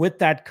 with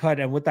that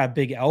cut and with that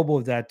big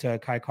elbow that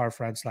Kai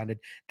Kara-France landed,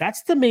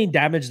 that's the main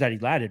damage that he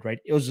landed, right?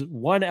 It was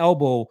one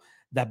elbow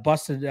that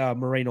busted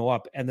Moreno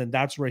up, and then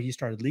that's where he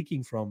started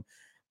leaking from.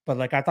 But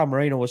like I thought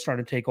Moreno was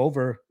starting to take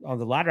over on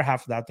the latter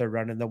half of that third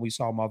round, and then we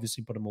saw him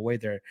obviously put him away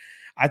there.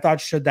 I thought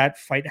should that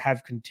fight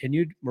have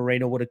continued,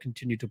 Moreno would have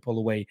continued to pull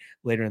away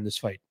later in this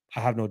fight.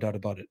 I have no doubt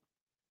about it.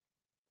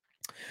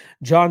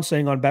 John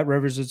saying on Bet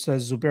Rivers, it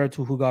says Zubaira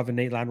Tukhugov and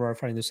Nate Landwehr are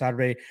fighting this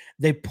Saturday.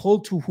 They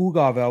pulled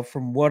Tukhugov out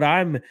from what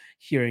I'm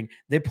hearing.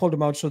 They pulled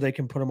him out so they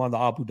can put him on the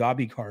Abu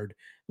Dhabi card,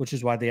 which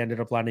is why they ended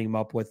up lining him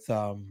up with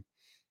who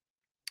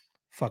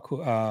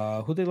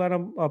they line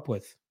him up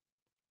with?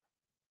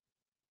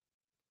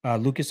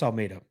 Lucas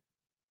Almeida.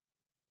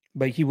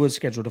 But he was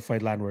scheduled to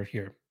fight Landwehr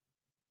here.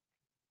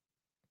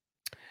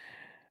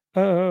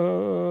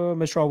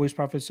 Mr. Always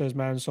Prophet says,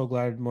 man, so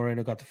glad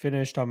Moreno got the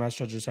finish. Thomas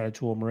Judge decided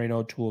 2-0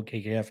 Moreno, 2-0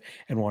 KKF,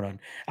 and 1-on.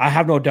 I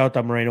have no doubt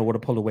that Moreno would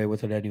have pulled away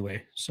with it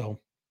anyway. So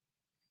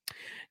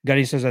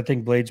Gunny says, I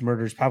think Blades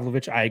murders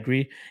Pavlovich. I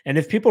agree. And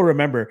if people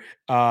remember,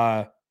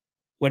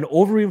 when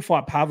Overeem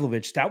fought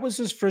Pavlovich, that was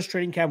his first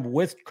training camp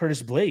with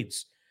Curtis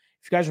Blades.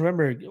 If you guys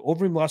remember,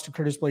 Overeem lost to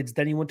Curtis Blades.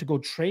 Then he went to go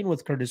train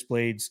with Curtis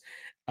Blades.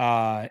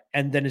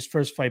 And then his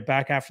first fight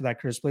back after that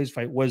Curtis Blades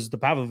fight was the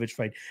Pavlovich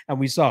fight. And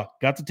we saw,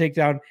 got the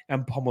takedown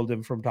and pummeled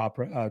him from top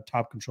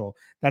control.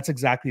 That's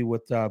exactly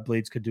what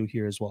Blades could do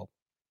here as well,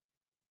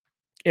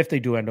 if they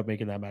do end up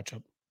making that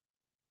matchup.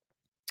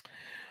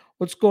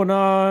 What's going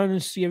on?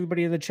 See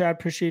everybody in the chat.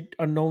 Appreciate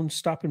Unknown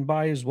stopping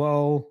by as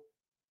well.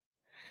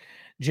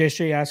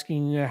 JSJ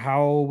asking,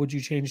 how would you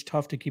change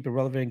Tough to keep it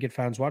relevant and get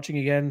fans watching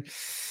again?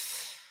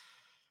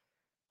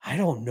 I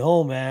don't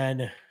know,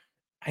 man.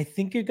 I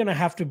think you're gonna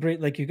have to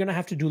you're gonna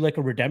have to do like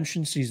a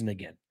redemption season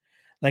again.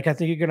 Like I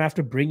think you're gonna have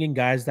to bring in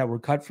guys that were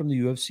cut from the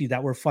UFC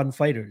that were fun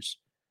fighters.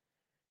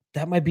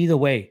 That might be the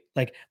way.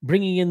 Like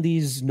bringing in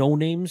these no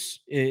names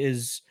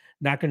is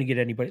not going to get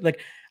anybody. Like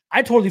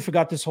I totally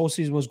forgot this whole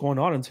season was going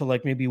on until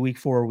like maybe week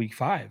 4 or week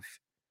 5.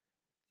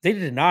 They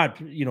did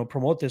not,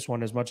 promote this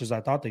one as much as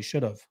I thought they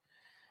should have.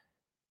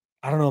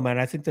 I don't know, man.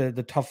 I think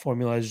the Tough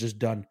formula is just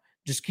done.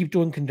 Just keep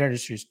doing Contender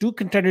Series. Do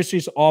Contender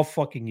Series all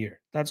fucking year.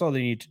 That's all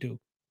they need to do.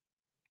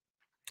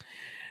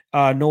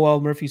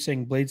 Noel Murphy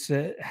saying Blades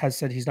has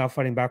said he's not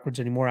fighting backwards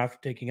anymore after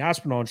taking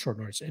Aspinall on short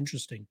notice.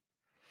 Interesting.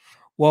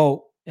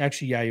 Well,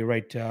 actually, yeah, you're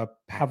right.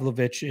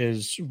 Pavlovich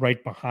is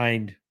right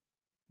behind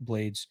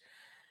Blades.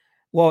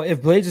 Well,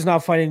 if Blades is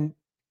not fighting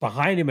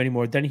behind him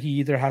anymore, then he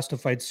either has to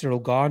fight Cyril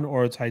Gahn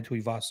or Tai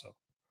Tuivasa,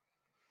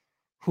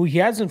 who he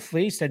hasn't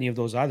faced any of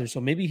those either.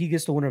 So maybe he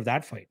gets the winner of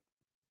that fight.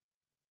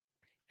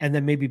 And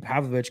then maybe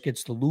Pavlovich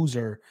gets the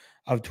loser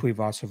of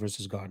Tuivasa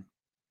versus Gahn.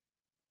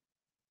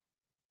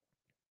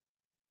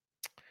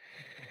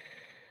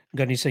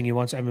 Gunny saying he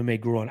wants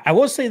MMA Guru on. I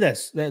will say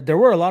this. There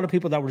were a lot of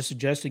people that were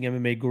suggesting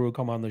MMA Guru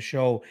come on the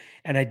show.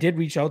 And I did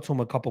reach out to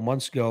him a couple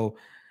months ago.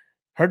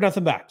 Heard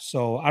nothing back.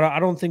 So I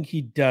don't think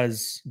he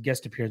does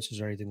guest appearances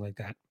or anything like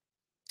that.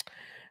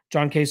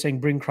 John K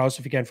saying bring Krause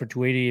if you can for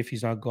 280 if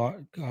he's not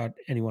got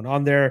anyone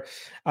on there.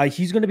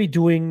 He's going to be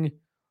doing,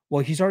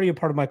 well, he's already a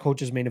part of my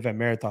coach's main event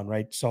marathon,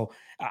 right? So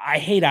I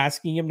hate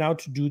asking him now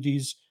to do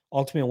these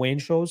Ultimate Wayne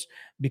shows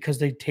because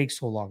they take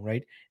so long,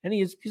 right? And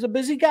he's a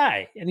busy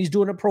guy and he's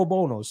doing it pro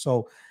bono.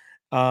 So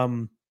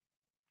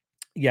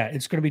yeah,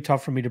 it's going to be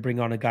tough for me to bring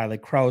on a guy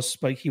like Krause,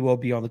 but he will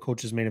be on the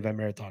coach's main event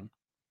marathon.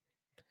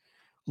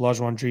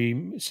 Lajwan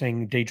Dream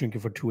saying day drinking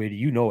for 280.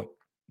 You know it.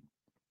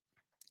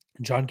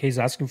 John K's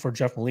asking for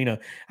Jeff Molina.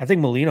 I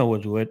think Molina will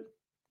do it.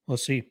 We'll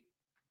see.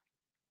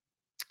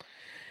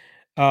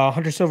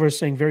 Hunter Silver is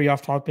saying very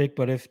off topic,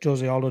 but if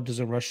Jose Aldo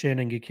doesn't rush in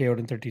and get KO'd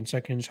in 13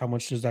 seconds, how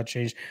much does that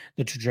change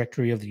the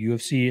trajectory of the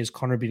UFC? Is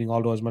Conor beating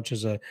Aldo as much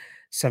as a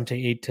 7 to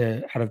 8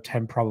 out of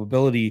 10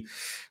 probability?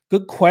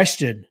 Good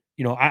question.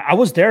 I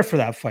was there for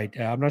that fight.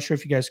 I'm not sure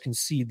if you guys can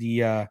see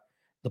the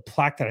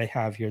plaque that I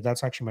have here.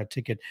 That's actually my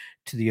ticket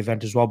to the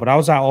event as well. But I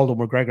was at Aldo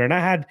McGregor, and I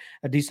had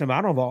a decent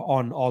amount of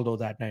on Aldo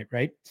that night,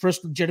 right?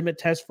 First legitimate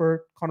test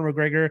for Conor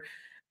McGregor.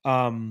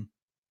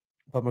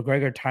 But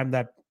McGregor timed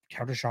that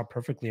counter shot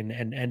perfectly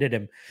and ended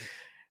him.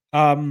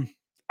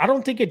 I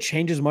don't think it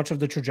changes much of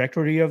the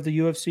trajectory of the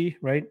UFC,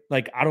 right?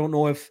 Like, I don't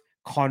know if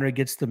Conor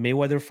gets the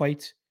Mayweather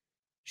fight,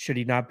 should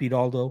he not beat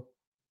Aldo.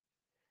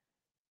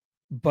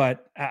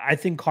 But I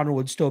think Conor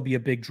would still be a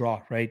big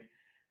draw, right?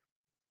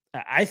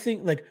 I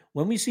think like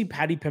when we see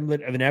Paddy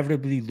Pimblett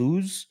inevitably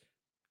lose,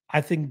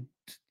 I think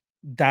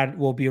that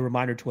will be a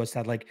reminder to us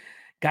that like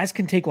Guys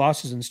can take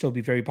losses and still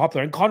be very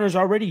popular. And Connor's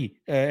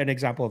already an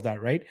example of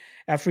that, right?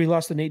 After he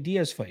lost the Nate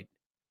Diaz fight,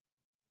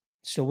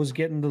 still was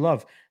getting the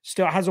love.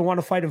 Still hasn't won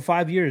a fight in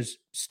 5 years,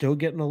 still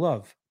getting the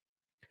love.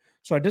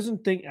 So I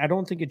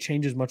don't think it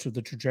changes much of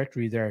the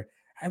trajectory there.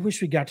 I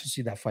wish we got to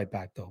see that fight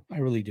back though. I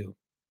really do.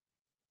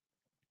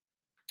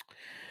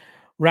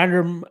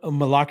 Random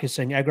Malak is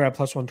saying Edgar at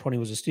plus 120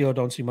 was a steal.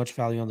 Don't see much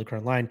value on the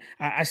current line.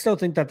 I still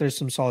think that there's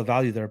some solid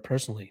value there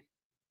personally.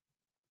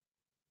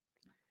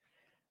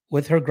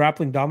 With her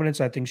grappling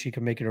dominance, I think she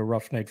can make it a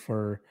rough night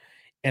for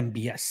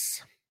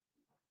MBS.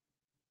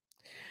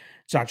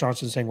 Zach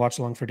Johnson saying, watch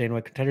along for Dana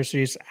White Contender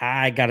Series.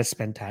 I got to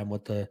spend time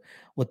with the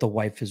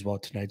wife as well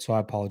tonight, so I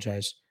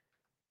apologize.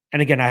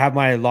 And again, I have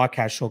my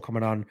Lawcast show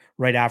coming on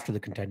right after the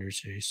Contender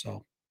Series,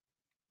 so.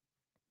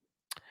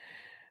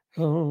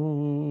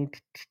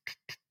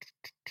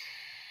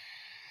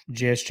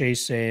 JSJ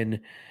saying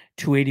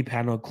 280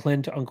 panel,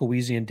 Clint, Uncle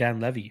Weezy, and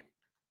Dan Levy.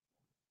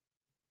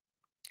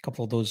 A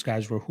couple of those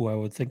guys were who I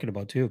was thinking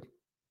about too.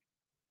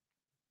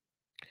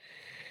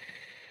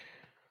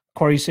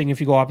 Corey saying if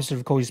you go opposite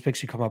of Cody's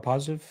picks, you come out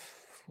positive.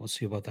 We'll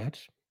see about that.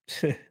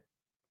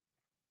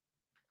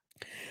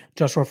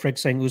 Joshua Frick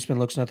saying Usman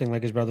looks nothing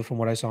like his brother from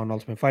what I saw on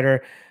Ultimate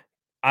Fighter.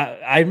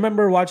 I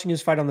remember watching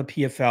his fight on the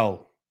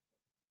PFL.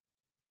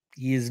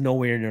 He is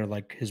nowhere near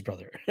like his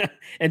brother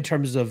in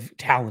terms of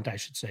talent, I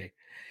should say.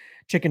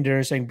 Chicken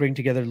Dinner saying bring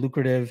together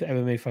lucrative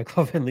MMA Fight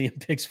Club and Liam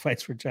Picks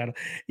fights for channel.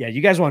 Yeah,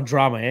 you guys want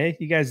drama, eh?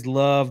 You guys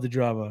love the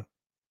drama.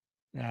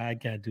 I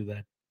can't do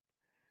that.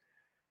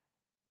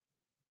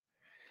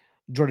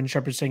 Jordan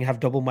Shepard saying have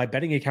doubled my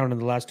betting account in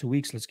the last 2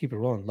 weeks. Let's keep it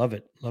rolling. Love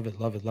it. Love it.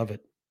 Love it. Love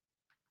it.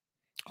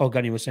 Oh,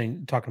 Gunny was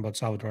talking about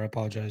Salvador. I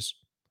apologize.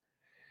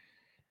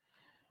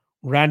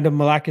 Random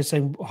Malak is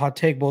saying hot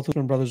take. Both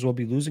Usman brothers will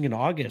be losing in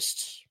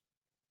August.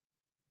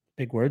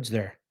 Big words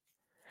there.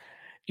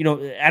 You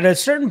know, at a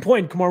certain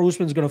point, Kamaru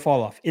Usman's going to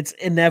fall off. It's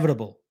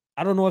inevitable.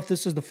 I don't know if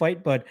this is the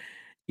fight, but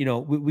you know,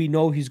 we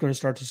know he's going to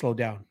start to slow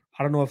down.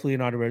 I don't know if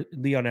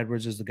Leon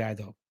Edwards is the guy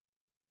though.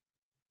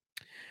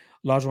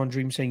 Lajuan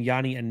Dream saying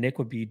Yanni and Nick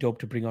would be dope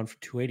to bring on for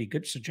 280.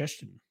 Good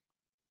suggestion.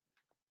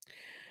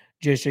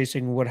 JSJ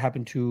saying what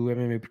happened to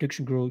MMA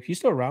Prediction Guru? He's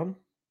still around,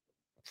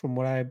 from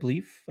what I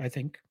believe. I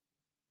think.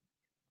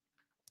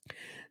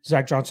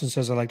 Zach Johnson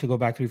says I like to go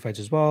back 3 fights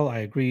as well. I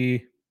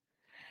agree.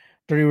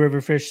 Dirty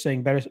River Fish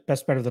saying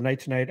best bet of the night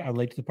tonight. I'm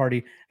late to the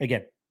party.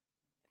 Again,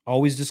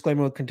 always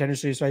disclaimer with Contender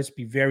Series fights,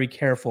 be very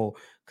careful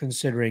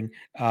considering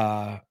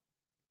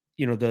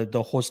you know,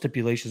 the whole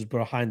stipulations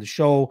behind the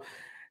show.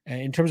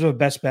 In terms of a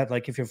best bet,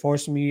 like if you're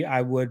forcing me,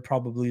 I would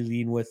probably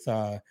lean with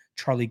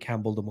Charlie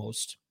Campbell the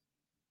most.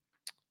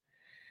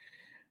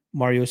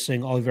 Mario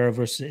saying Oliveira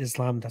versus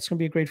Islam. That's going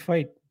to be a great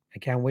fight. I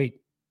can't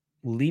wait.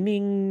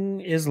 Leaning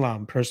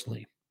Islam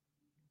personally.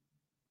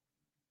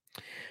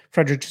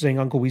 Frederick saying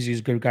Uncle Weezy is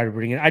a good guy to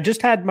bring in. I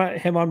just had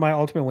him on my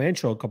Ultimate Weigh-In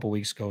show a couple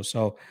weeks ago,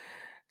 so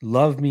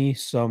love me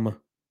some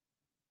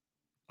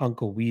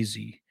Uncle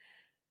Weezy.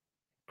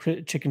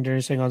 Chicken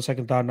Dinner saying on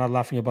second thought, not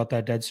laughing about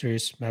that, dead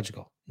serious,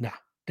 magical. Nah,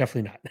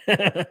 definitely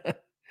not.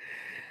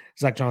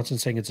 Zach Johnson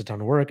saying it's a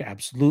ton of work.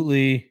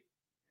 Absolutely.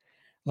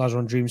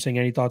 Lajuan Dream saying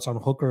any thoughts on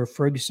Hooker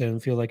Ferguson?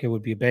 Feel like it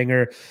would be a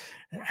banger.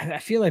 I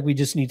feel like we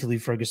just need to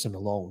leave Ferguson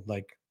alone.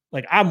 Like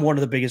I'm one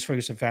of the biggest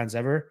Ferguson fans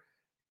ever.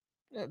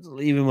 Let's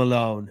leave him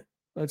alone.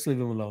 Let's leave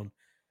him alone.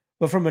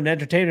 But from an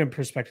entertainment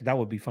perspective, that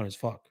would be fun as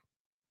fuck.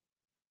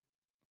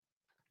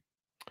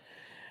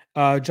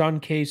 John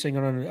K saying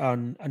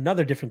on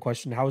another different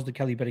question, how is the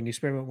Kelly betting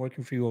experiment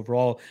working for you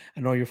overall?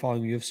 I know you're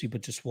following UFC,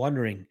 but just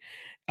wondering.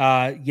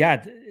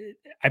 Yeah,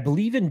 I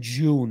believe in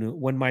June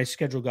when my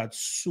schedule got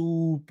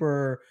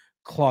super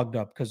clogged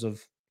up because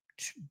of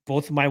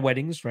both of my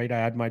weddings, right? I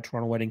had my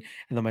Toronto wedding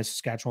and then my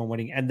Saskatchewan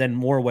wedding and then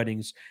more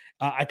weddings.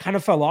 I kind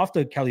of fell off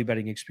the Kelly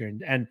betting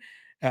experiment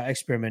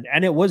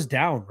and it was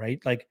down, right?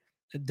 Like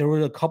there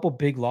were a couple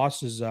big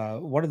losses.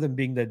 One of them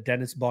being the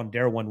Dennis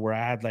Bondera one, where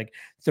I had like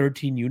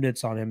 13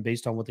 units on him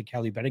based on what the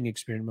Kelly betting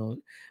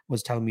experiment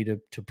was telling me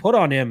to put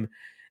on him.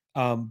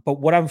 But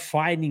what I'm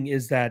finding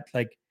is that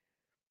like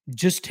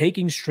just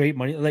taking straight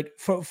money, like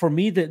for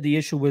me, the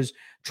issue was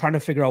trying to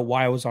figure out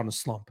why I was on a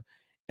slump.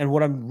 And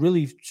what I'm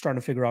really starting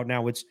to figure out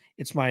now, it's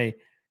my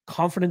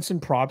confidence in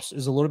props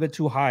is a little bit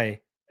too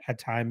high at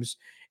times,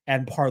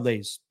 and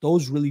parlays.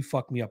 Those really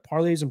fuck me up.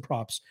 Parlays and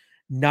props,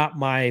 not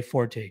my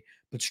forte.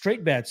 But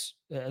straight bets,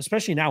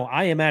 especially now,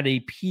 I am at a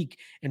peak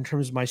in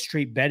terms of my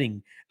straight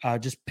betting.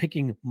 Just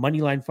picking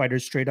money line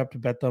fighters straight up to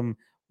bet them,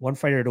 one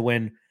fighter to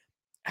win,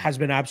 has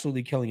been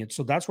absolutely killing it.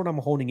 So that's what I'm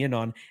honing in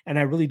on. And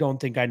I really don't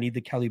think I need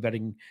the Kelly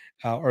betting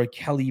or a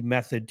Kelly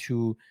method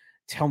to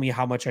tell me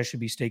how much I should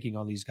be staking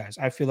on these guys.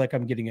 I feel like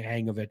I'm getting a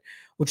hang of it,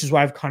 which is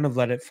why I've kind of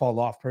let it fall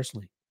off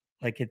personally.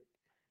 Like it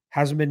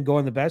hasn't been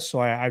going the best,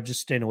 so I've just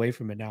staying away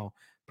from it now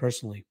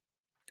personally.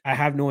 I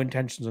have no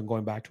intentions on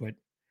going back to it,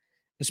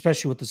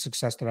 especially with the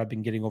success that I've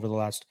been getting over the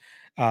last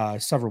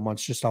several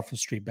months just off of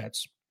street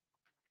bets.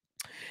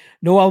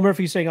 Noel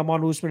Murphy saying I'm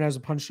on Usman as a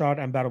punch shot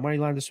and battle money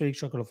line this week.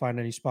 Struggling to find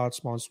any spots,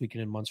 smallest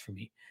weekend in months for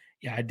me.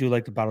 Yeah, I do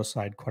like the battle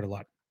side quite a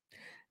lot.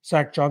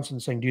 Zach Johnson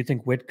saying, do you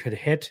think Witt could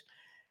hit?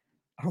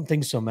 I don't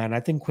think so, man. I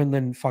think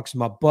Quinlan fucks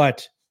him up,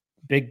 but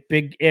big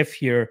if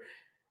here.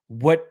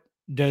 What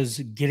does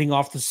getting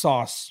off the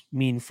sauce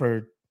mean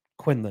for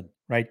Quinlan,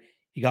 right?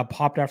 He got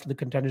popped after the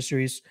Contender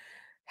Series,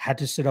 had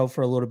to sit out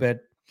for a little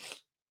bit,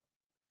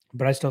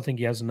 but I still think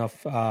he has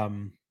enough.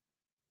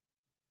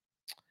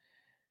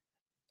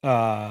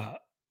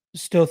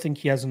 Still think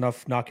he has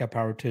enough knockout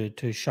power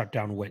to shut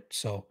down Witt.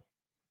 So,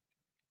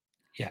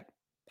 yeah,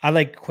 I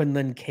like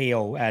Quinlan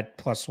KO at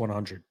plus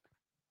 100.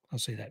 I'll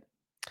say that.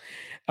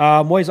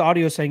 Moy's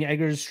audio saying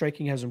Egger's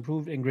striking has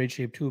improved, in great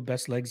shape too.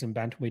 Best legs in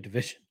bantamweight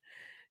division.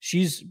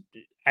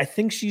 I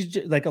think she's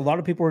like, a lot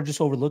of people are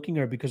just overlooking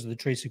her because of the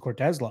Tracy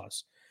Cortez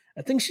loss.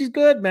 I think she's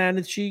good,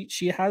 man.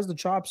 She has the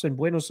chops, and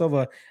Bueno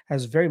Silva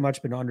has very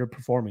much been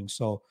underperforming.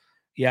 So,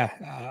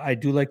 yeah, I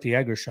do like the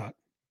Egger shot.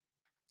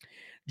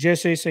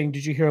 JSA saying,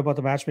 did you hear about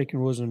the matchmaking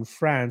rules in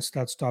France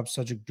that stopped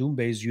Cedric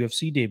Doumbé's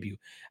UFC debut?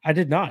 I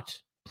did not.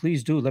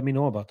 Please do let me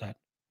know about that.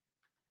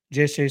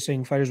 JSJ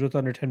saying fighters with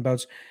under 10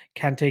 bouts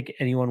can't take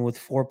anyone with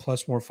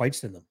 4+ more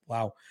fights than them.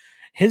 Wow.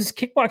 His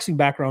kickboxing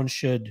background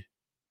should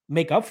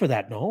make up for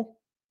that, no?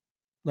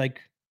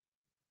 Like,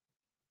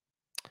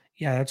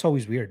 yeah, that's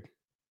always weird.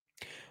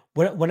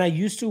 When I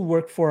used to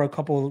work for a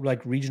couple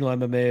like regional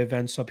MMA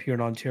events up here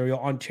in Ontario,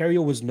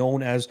 Ontario was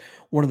known as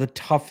one of the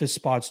toughest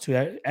spots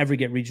to ever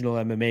get regional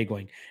MMA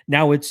going.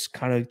 Now it's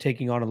kind of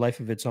taking on a life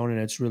of its own, and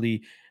it's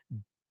really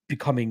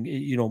becoming,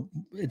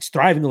 it's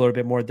thriving a little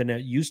bit more than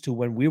it used to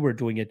when we were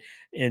doing it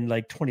in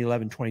like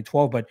 2011,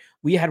 2012. But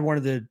we had one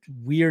of the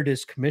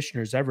weirdest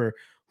commissioners ever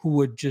who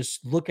would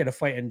just look at a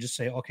fight and just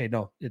say, okay,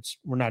 no,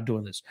 we're not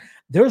doing this.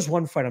 There's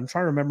one fight I'm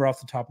trying to remember off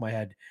the top of my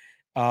head.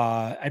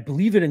 I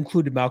believe it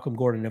included Malcolm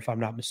Gordon, if I'm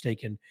not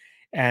mistaken.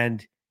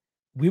 And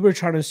we were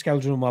trying to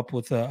schedule him up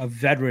with a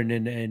veteran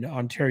in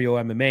Ontario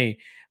MMA,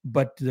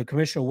 but the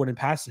commissioner wouldn't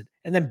pass it.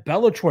 And then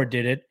Bellator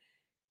did it.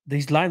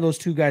 They lined those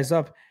two guys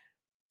up.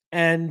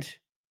 And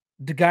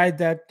the guy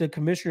that the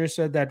commissioner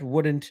said that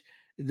wouldn't,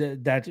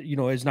 that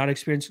is not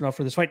experienced enough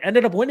for this fight,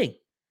 ended up winning.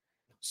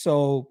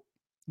 So,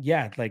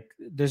 yeah, like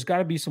there's got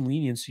to be some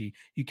leniency.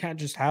 You can't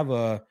just have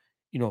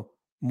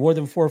more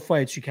than 4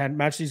 fights. You can't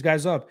match these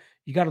guys up.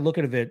 You got to look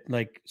at it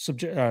like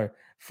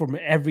from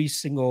every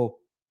single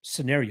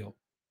scenario.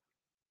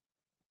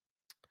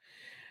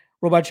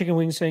 Robot Chicken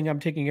Wings saying, I'm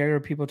taking Egger.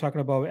 People talking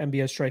about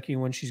MBS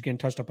striking when she's getting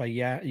touched up by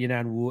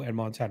Yanan Wu and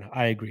Montana.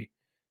 I agree.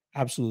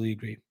 Absolutely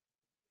agree.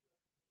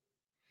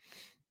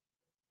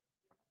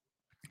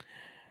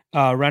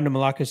 Random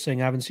Malaka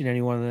saying, I haven't seen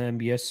anyone on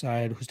the MBS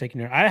side who's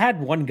taking her. I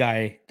had one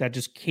guy that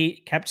just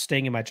kept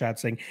staying in my chat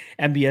saying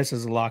MBS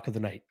is the lock of the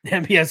night.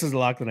 MBS is the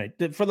lock of the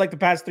night for like the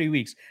past 3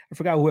 weeks. I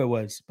forgot who it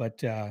was,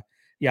 but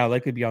yeah,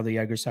 likely be on the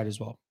Jäger side as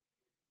well.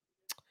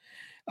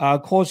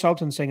 Cole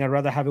Shelton saying, I'd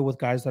rather have it with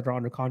guys that are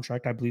under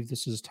contract. I believe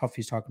this is Tough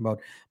he's talking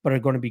about, but are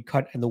going to be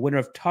cut. And the winner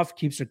of Tough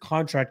keeps their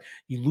contract.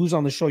 You lose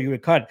on the show, you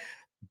get cut.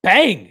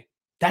 Bang!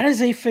 That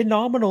is a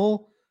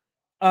phenomenal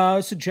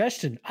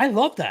suggestion. I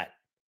love that.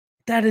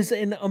 That is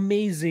an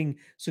amazing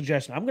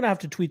suggestion. I'm going to have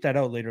to tweet that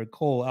out later,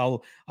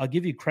 Cole. I'll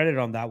give you credit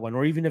on that one,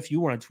 or even if you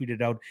want to tweet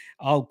it out,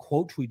 I'll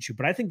quote tweet you.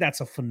 But I think that's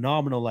a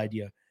phenomenal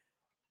idea.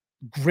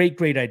 Great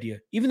idea.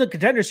 Even the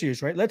Contender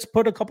Series, right? Let's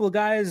put a couple of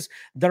guys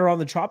that are on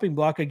the chopping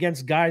block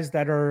against guys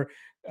that are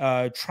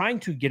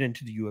trying to get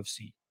into the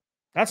UFC.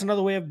 That's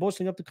another way of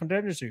boasting up the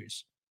Contender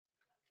Series.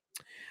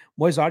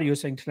 Moy's audio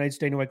saying tonight's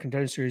Dana White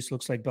Contender Series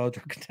looks like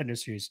Bellator Contender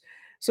Series.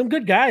 Some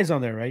good guys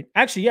on there, right?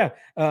 Actually, yeah.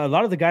 A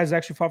lot of the guys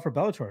actually fought for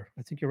Bellator.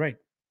 I think you're right.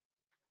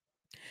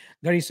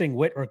 Then he's saying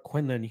Witt or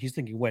Quinlan. He's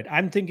thinking Witt.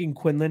 I'm thinking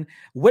Quinlan.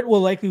 Witt will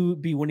likely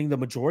be winning the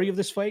majority of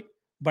this fight,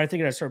 but I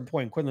think at a certain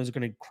point, Quinlan's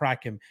going to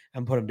crack him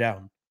and put him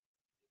down.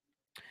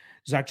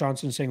 Zach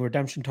Johnson saying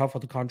redemption tough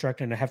with the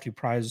contract and a hefty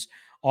prize.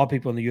 All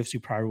people in the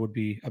UFC prior would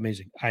be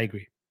amazing. I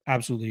agree.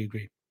 Absolutely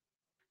agree.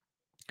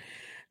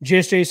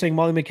 JSJ saying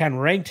Molly McCann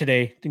ranked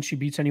today. Think she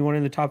beats anyone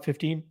in the top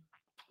 15?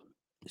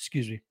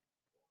 Excuse me.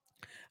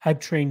 Hype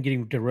train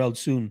getting derailed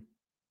soon.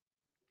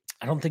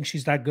 I don't think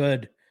she's that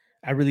good.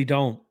 I really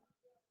don't.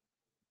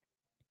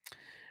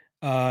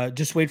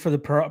 Just wait for the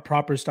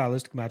proper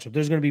stylistic matchup.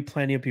 There's going to be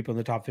plenty of people in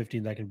the top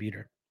 15 that can beat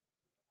her.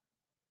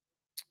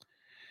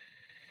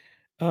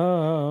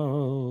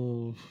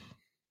 Oh,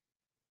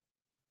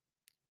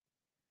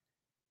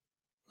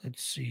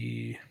 let's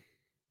see.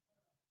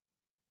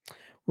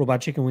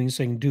 Robot Chicken Wings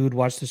saying, dude,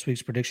 watch this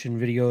week's prediction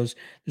videos.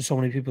 There's so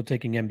many people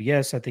taking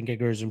MBS. I think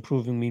Egger is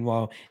improving.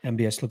 Meanwhile,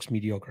 MBS looks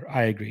mediocre.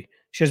 I agree.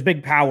 She has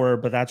big power,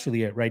 but that's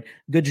really it, right?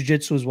 Good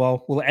jiu-jitsu as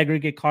well. Will Egger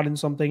get caught in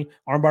something?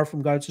 Armbar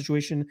from guard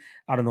situation?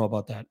 I don't know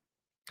about that.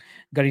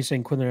 Gunny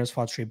saying Quinlan has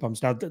fought straight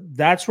bumps. Now,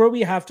 that's where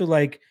we have to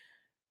like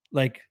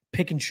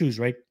pick and choose,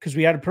 right? Because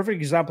we had a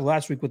perfect example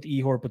last week with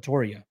Ihor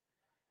Pretoria,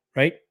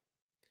 right?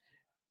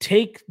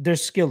 Take their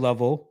skill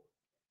level.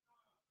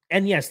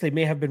 And yes, they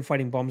may have been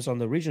fighting bums on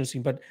the regional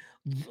scene, but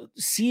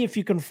see if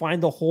you can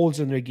find the holes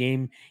in their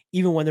game,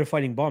 even when they're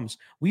fighting bums.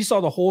 We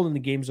saw the hole in the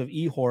games of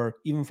Ihor,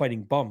 even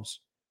fighting bums.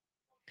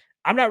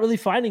 I'm not really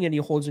finding any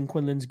holes in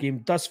Quinlan's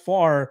game thus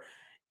far,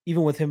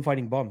 even with him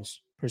fighting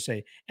bums per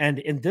se. And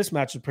in this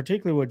match,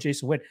 particularly with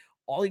Jason Witt,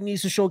 all he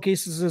needs to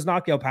showcase is his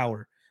knockout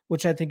power,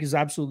 which I think is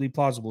absolutely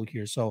plausible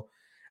here. So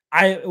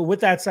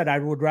with that said, I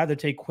would rather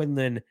take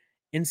Quinlan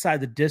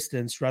inside the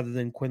distance rather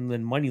than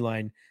Quinlan money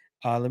line.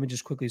 Let me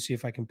just quickly see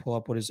if I can pull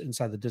up what his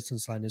inside the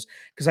distance line is,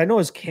 because I know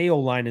his KO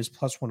line is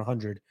plus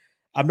 100.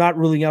 I'm not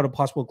ruling out a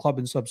possible club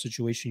and sub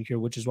situation here,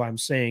 which is why I'm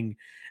saying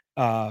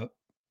uh,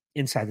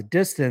 inside the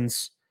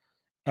distance.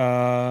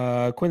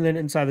 Quinlan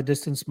inside the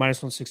distance minus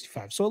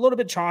 165. So a little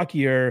bit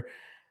chalkier,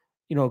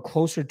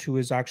 closer to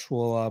his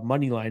actual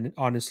money line,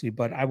 honestly.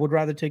 But I would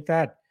rather take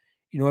that.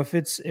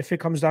 If it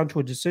comes down to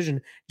a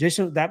decision,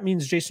 that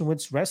means Jason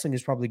Witt's wrestling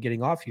is probably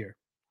getting off here.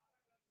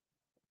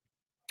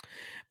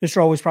 Mr.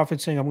 Always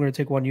Profit saying I'm going to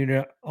take 1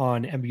 unit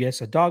on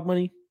MBS at dog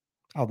money.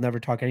 I'll never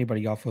talk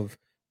anybody off of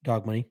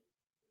dog money.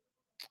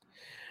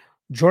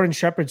 Jordan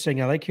Shepard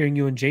saying I like hearing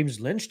you and James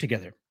Lynch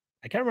together.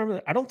 I can't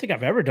remember. I don't think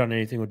I've ever done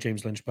anything with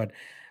James Lynch, but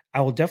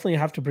I will definitely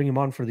have to bring him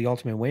on for the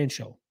Ultimate Weigh-In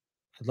show.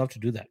 I'd love to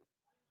do that.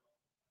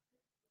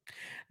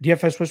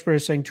 DFS Whisperer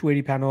is saying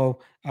 280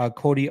 panel,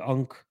 Cody,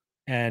 Unk,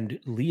 and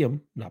Liam.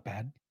 Not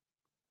bad.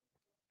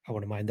 I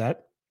wouldn't mind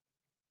that.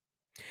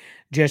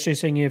 JSJ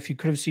saying if you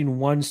could have seen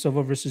one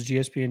Silva versus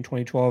GSP in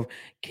 2012,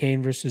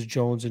 Kane versus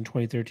Jones in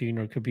 2013,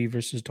 or Khabib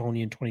versus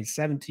Tony in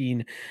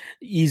 2017,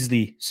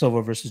 easily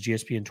Silva versus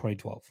GSP in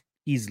 2012.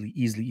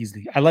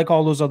 Easily. I like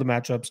all those other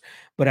matchups,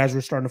 but as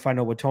we're starting to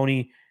find out with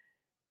Tony,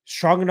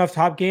 strong enough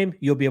top game,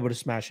 you'll be able to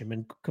smash him,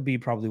 and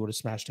Khabib probably would have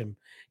smashed him.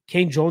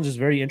 Kane Jones is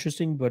very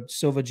interesting, but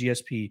Silva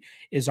GSP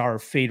is our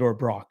Fedor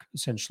Brock,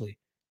 essentially.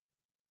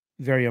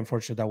 Very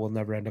unfortunate that we'll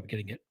never end up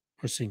getting it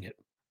or seeing it.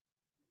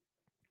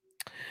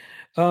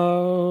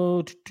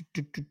 Corey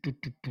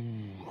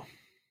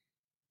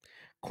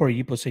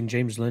Yipo saying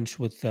James Lynch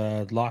with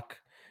Lock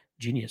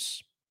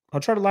Genius.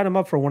 I'll try to line him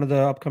up for one of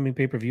the upcoming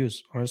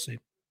pay-per-views, honestly.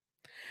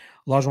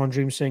 Lajuan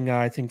Dream saying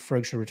I think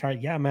Ferg should retire.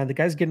 Yeah, man, the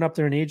guy's getting up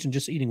there in age and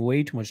just eating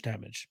way too much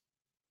damage.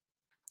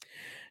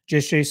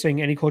 JJ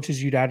saying any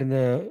coaches you'd add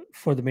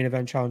for the main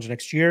event challenge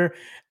next year.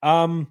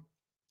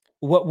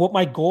 What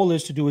my goal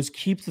is to do is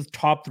keep the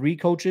top 3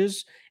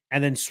 coaches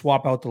and then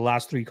swap out the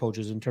last 3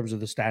 coaches in terms of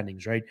the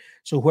standings, right?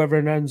 So whoever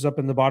ends up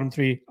in the bottom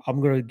 3,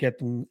 I'm going to get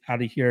them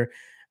out of here.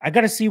 I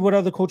got to see what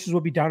other coaches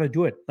will be down to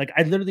do it. Like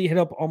I literally hit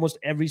up almost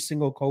every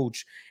single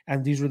coach,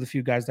 and these were the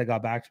few guys that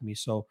got back to me.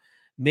 So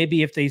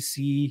maybe if they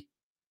see,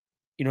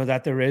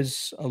 that there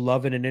is a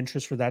love and an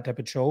interest for that type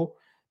of show,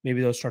 maybe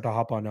they'll start to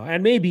hop on now.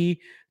 And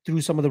maybe through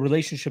some of the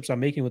relationships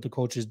I'm making with the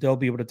coaches, they'll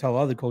be able to tell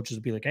other coaches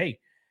to be like, hey,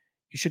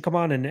 you should come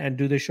on and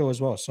do this show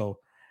as well. So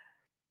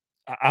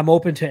I'm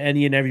open to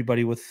any and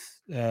everybody with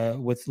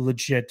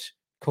legit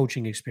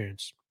coaching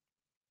experience.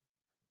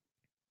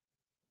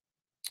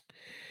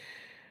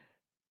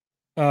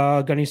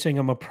 Gunny saying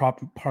I'm a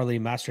prop parlay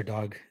master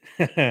dog.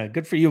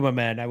 Good for you, my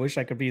man. I wish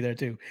I could be there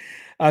too.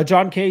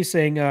 John K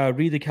saying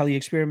read the Kelly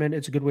experiment.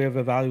 It's a good way of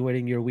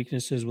evaluating your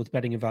weaknesses with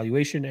betting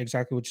evaluation.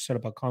 Exactly what you said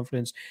about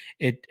confidence.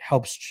 It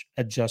helps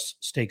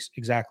adjust stakes.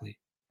 Exactly.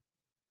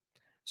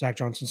 Zach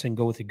Johnson saying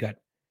go with your gut.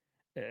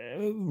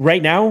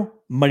 Right now,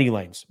 money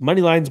lines. That's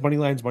what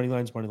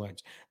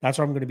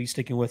I'm going to be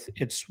sticking with.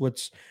 It's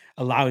what's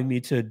allowing me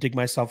to dig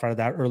myself out of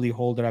that early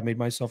hole that I made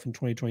myself in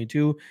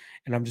 2022.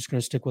 And I'm just going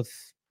to stick with,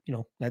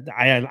 that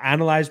I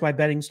analyze my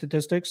betting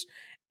statistics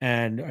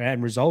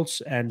and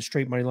results, and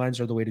straight money lines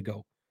are the way to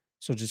go.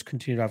 So just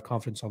continue to have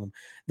confidence on them.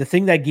 The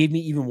thing that gave me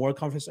even more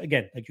confidence,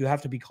 again, like you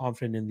have to be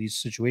confident in these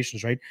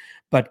situations, right?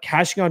 But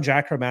cashing on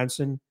Jack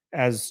Hermanson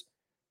as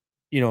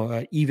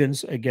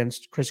evens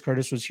against Chris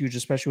Curtis was huge,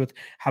 especially with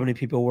how many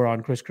people were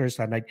on Chris Curtis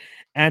that night.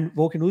 And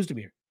Volkan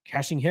Oezdemir,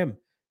 cashing him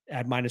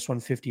at minus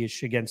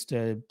 150-ish against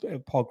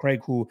Paul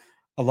Craig, who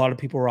a lot of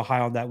people were high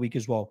on that week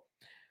as well.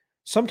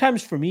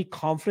 Sometimes for me,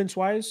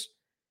 confidence-wise,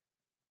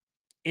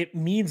 it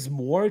means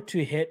more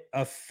to hit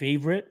a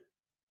favorite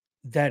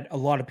that a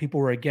lot of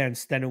people were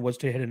against than it was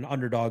to hit an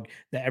underdog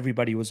that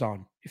everybody was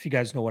on, if you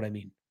guys know what I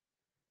mean.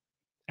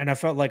 And I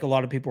felt like a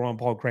lot of people were on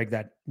Paul Craig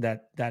that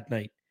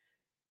night.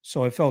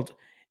 So it felt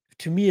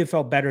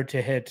better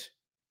to hit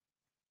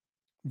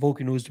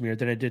Volkan Oezdemir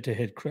than it did to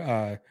hit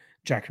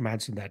Jack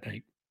Hermanson that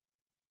night.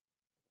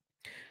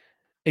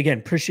 Again,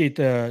 appreciate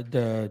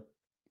the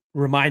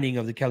reminding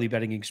of the Kelly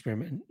betting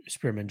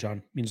experiment,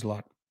 John. Means a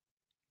lot.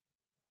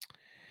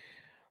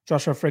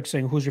 Joshua Frick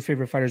saying, who's your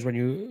favorite fighters when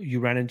you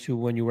ran into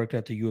when you worked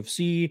at the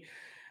UFC?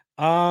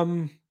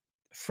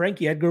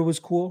 Frankie Edgar was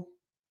cool.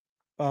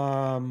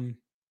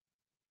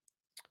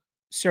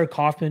 Sarah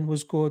Kaufman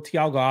was cool.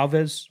 Thiago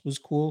Alves was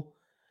cool.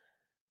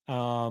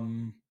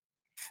 Sean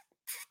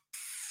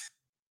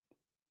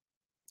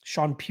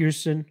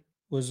Pearson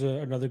was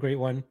another great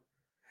one.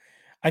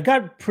 I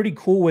got pretty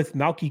cool with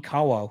Malky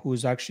Kawa, who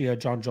is actually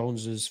John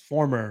Jones's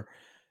former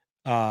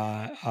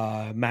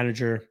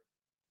manager.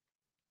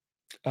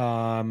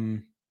 Yeah,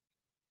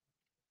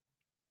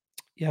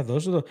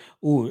 those are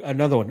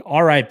another one.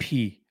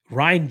 R.I.P.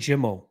 Ryan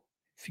Jimmo.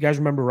 If you guys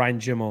remember Ryan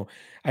Jimmo,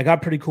 I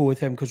got pretty cool with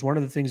him because one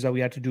of the things that we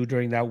had to do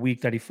during that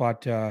week that he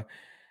fought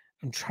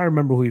I'm trying to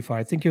remember who he fought.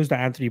 I think it was the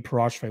Anthony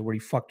Parash fight where he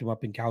fucked him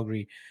up in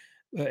Calgary.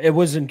 It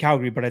was in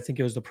Calgary, but I think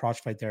it was the Prosh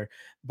fight there.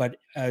 But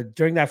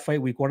during that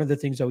fight week, one of the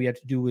things that we had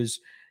to do was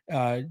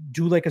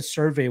do like a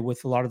survey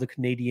with a lot of the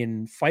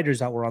Canadian fighters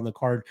that were on the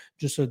card,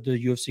 just so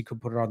the UFC could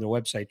put it on their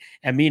website.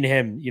 And me and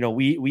him,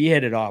 we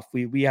hit it off.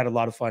 We had a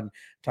lot of fun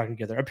talking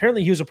together.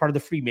 Apparently, he was a part of the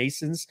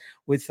Freemasons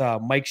with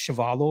Mike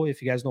Chavallo.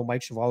 If you guys know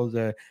Mike Chavallo,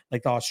 the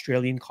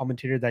Australian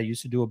commentator that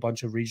used to do a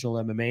bunch of regional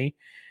MMA.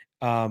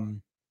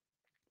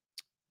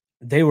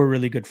 They were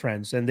really good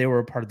friends, and they were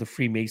a part of the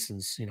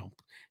Freemasons.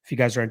 If you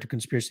guys are into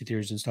conspiracy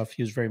theories and stuff,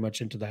 he was very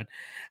much into that.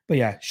 But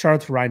yeah, shout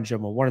out to Ryan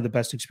Jumbo, one of the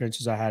best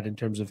experiences I had in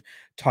terms of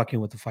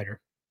talking with the fighter.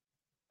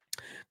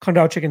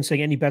 Condal Chicken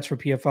saying, any bets for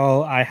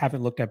PFL? I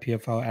haven't looked at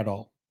PFL at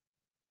all.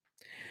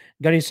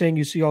 Gunny saying,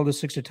 you see all the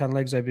 6 to 10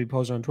 legs I've been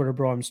posting on Twitter,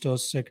 bro. I'm still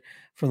sick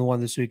from the one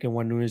this weekend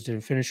when Nunes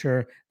didn't finish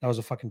her. That was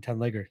a fucking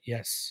 10-legger.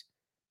 Yes.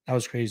 That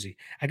was crazy.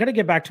 I got to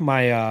get back to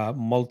my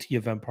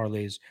multi-event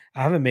parlays.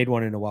 I haven't made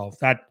one in a while.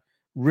 That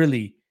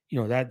really,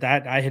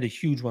 that I hit a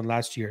huge one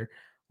last year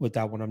with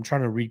that one. I'm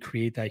trying to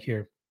recreate that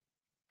here.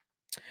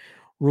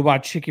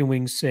 Robot Chicken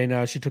Wings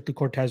saying she took the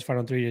Cortez fight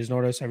on 3 days'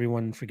 notice.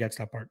 Everyone forgets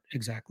that part.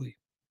 Exactly.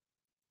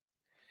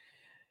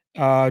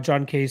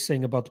 John K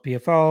saying about the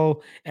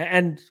PFL,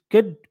 and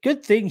good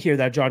thing here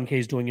that John K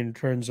is doing in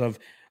terms of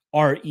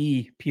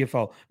RE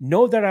PFL.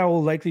 Know that I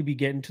will likely be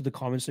getting to the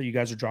comments that you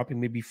guys are dropping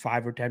maybe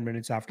 5 or 10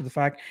 minutes after the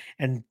fact,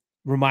 and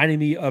reminding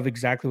me of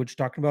exactly what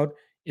you're talking about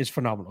is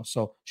phenomenal.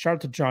 So shout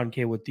out to John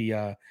K with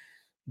the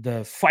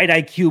fight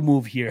IQ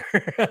move here,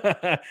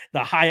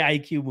 the high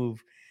IQ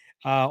move.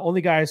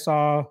 Only guy I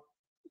saw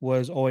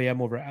was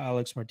OAM over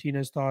Alex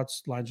Martinez.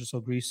 Thoughts? Lines are so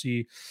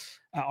greasy.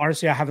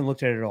 Honestly, I haven't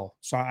looked at it at all,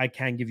 so I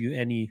can't give you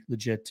any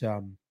legit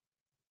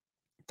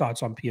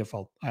thoughts on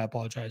PFL. I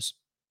apologize.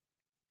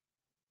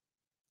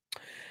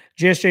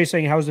 JSJ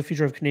saying, how's the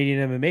future of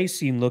Canadian MMA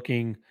scene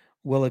looking?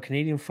 Will a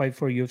Canadian fight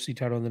for a UFC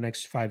title in the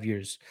next 5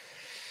 years?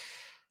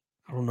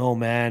 I don't know,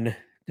 man.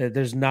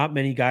 There's not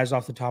many guys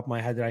off the top of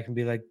my head that I can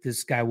be like,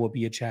 this guy will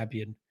be a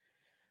champion.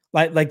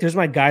 Like there's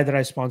my guy that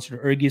I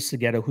sponsored, Ergis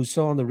Segeta, who's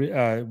still on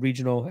the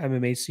regional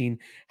MMA scene,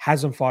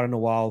 hasn't fought in a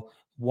while,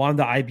 won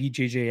the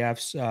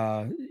IBJJFs,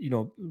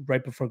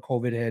 right before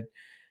COVID hit.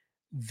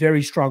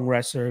 Very strong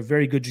wrestler,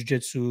 very good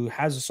jiu-jitsu,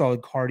 has a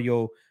solid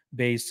cardio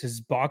base. His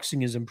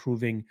boxing is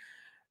improving.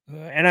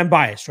 And I'm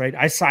biased, right?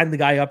 I signed the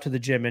guy up to the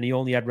gym and he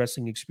only had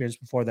wrestling experience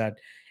before that.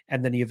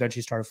 And then he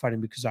eventually started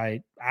fighting because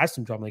I asked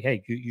him to. I'm like,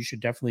 hey, you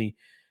should definitely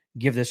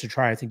give this a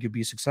try. I think you'd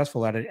be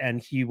successful at it. And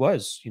he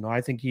was,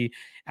 I think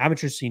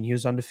amateur scene, he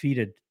was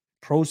undefeated.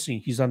 Pro scene,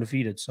 he's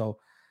undefeated. So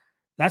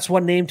that's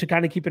one name to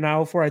kind of keep an eye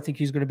out for. I think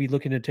he's going to be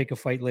looking to take a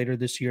fight later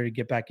this year to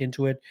get back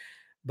into it.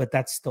 But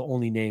that's the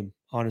only name,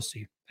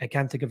 honestly. I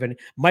can't think of any.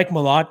 Mike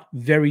Malott,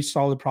 very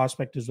solid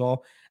prospect as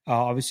well.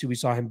 Obviously, we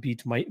saw him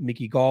beat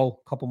Mickey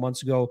Gall a couple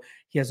months ago.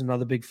 He has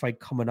another big fight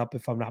coming up,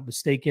 if I'm not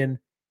mistaken.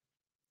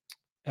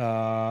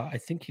 I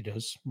think he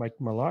does. Mike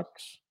Malott.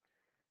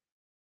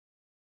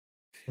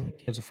 I feel like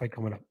he has a fight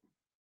coming up.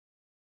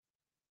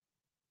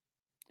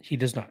 He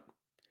does not.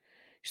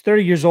 He's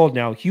 30 years old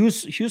now. He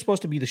was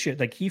supposed to be the shit.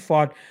 Like he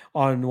fought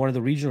on one of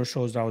the regional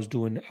shows that I was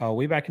doing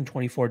way back in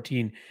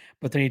 2014,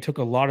 but then he took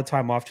a lot of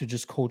time off to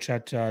just coach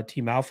at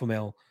Team Alpha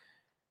Male.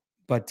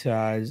 But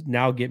is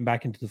now getting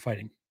back into the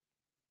fighting.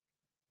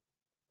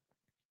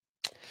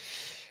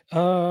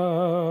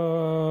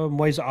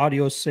 Moise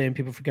Audio saying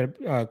people forget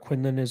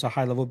Quinlan is a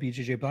high level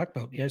BJJ black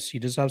belt. Yes, he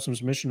does have some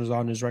submissions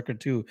on his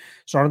record too.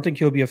 So I don't think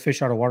he'll be a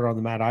fish out of water on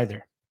the mat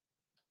either.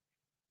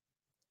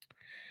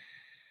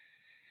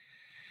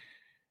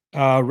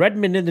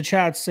 Redmond in the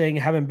chat saying,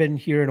 haven't been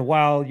here in a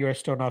while. You're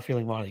still not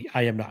feeling Monty.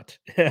 I am not.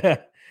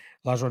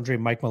 Lajon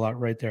Dream, Mike Malott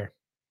right there.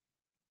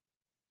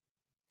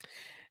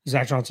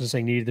 Zach Johnson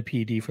saying needed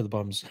the PED for the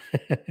bums.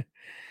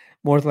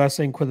 More or less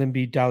saying Quinlan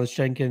beat Dallas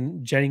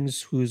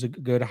Jennings, who's a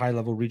good high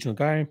level regional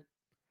guy.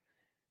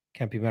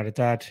 Can't be mad at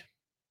that.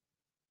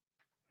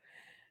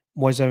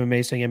 Moise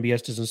MMA saying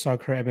MBS doesn't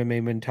suck. Her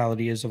MMA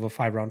mentality is of a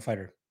 5-round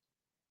fighter.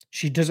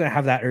 She doesn't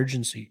have that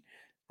urgency,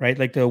 right?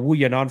 Like the Wu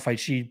Yanan fight,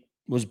 she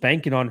was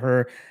banking on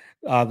her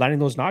landing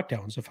those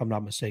knockdowns, if I'm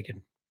not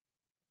mistaken.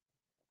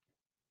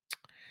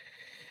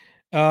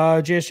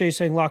 JSJ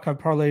saying lockout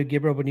parlay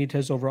Gabriel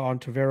Benitez over on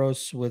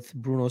Taveros with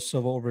Bruno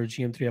Silva over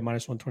GM3 at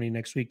 -120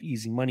 next week.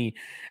 Easy money.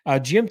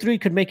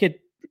 GM3 could make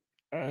it,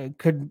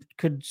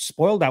 could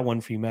spoil that one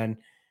for you, man.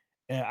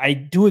 I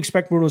do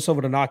expect Bruno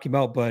Silva to knock him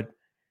out, but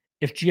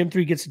if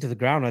GM3 gets into the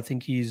ground, I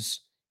think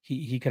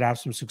he could have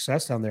some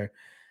success down there.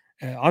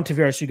 On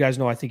Taveras, you guys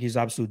know I think he's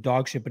absolute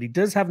dog shit, but he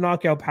does have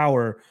knockout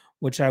power,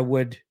 which I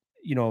would,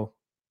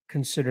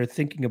 consider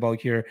thinking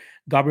about here.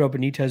 Gabriel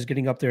Benitez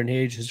getting up there in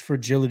age, his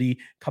fragility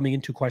coming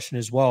into question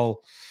as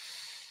well.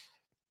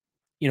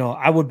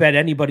 I would bet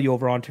anybody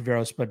over on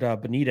Taveras, but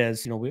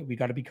Benitez, we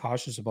got to be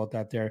cautious about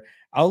that there.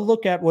 I'll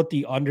look at what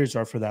the unders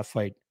are for that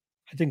fight.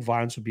 I think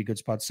Violence would be a good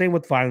spot. Same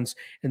with Violence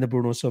in the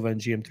Bruno Silva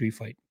and GM3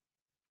 fight.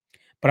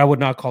 But I would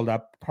not call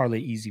that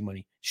parlay easy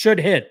money. Should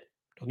hit.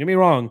 Don't get me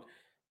wrong,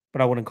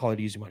 but I wouldn't call it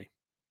easy money.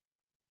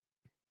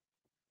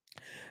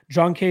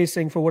 John K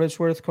saying, for what it's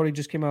worth, Cody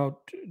just came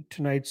out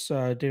tonight's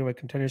Dana White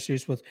Contender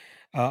Series with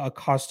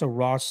Acosta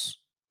Ross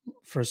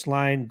first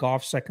line,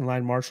 Goff second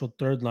line, Marshall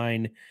third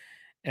line,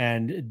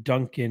 and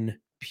Duncan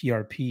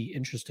PRP.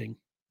 Interesting.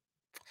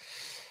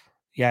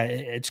 Yeah,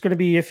 it's going to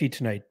be iffy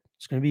tonight.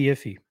 It's going to be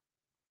iffy.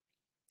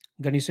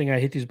 Gunny saying, I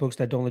hate these books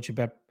that don't let you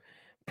bet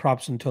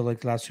props until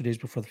like the last 2 days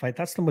before the fight.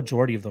 That's the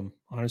majority of them,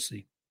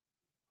 honestly.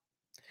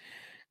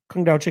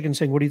 Kung Dao Chicken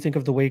saying, what do you think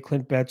of the way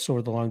Clint bets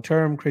over the long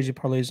term? Crazy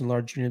parlays and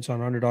large units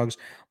on underdogs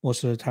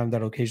most of the time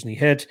that occasionally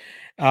hit.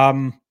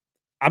 I'm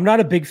not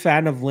a big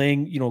fan of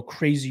laying,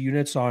 crazy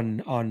units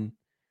on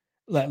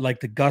like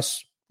the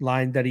Gus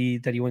line that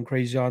he went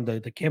crazy on,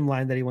 the Kim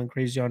line that he went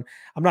crazy on.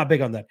 I'm not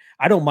big on that.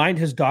 I don't mind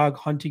his dog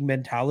hunting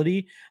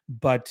mentality,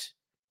 but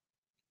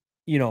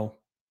a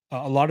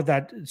lot of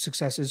that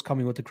success is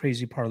coming with the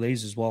crazy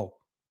parlays as well,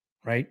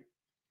 right?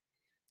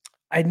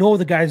 I know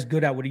the guy's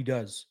good at what he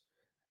does,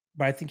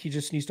 but I think he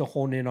just needs to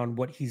hone in on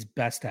what he's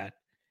best at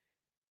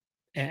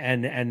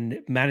and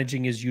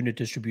managing his unit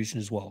distribution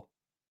as well.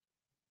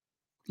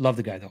 Love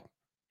the guy though.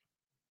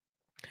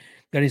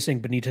 Then he's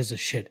saying Benitez is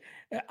shit.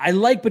 I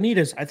like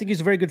Benitez. I think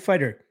he's a very good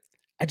fighter.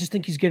 I just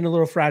think he's getting a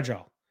little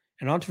fragile.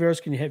 And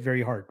Ontiveros can hit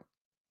very hard.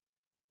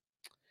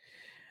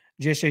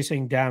 JSJ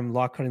saying, damn,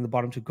 Locke cutting the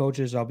bottom two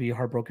coaches. I'll be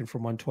heartbroken for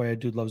Montoya.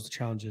 Dude loves the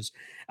challenges.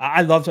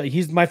 I love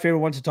he's my favorite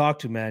one to talk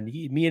to, man.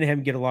 Me and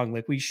him get along.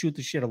 Like we shoot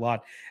the shit a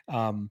lot.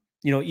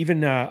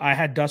 Even I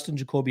had Dustin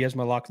Jacoby as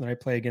my lock and then I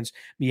play against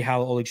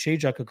Michal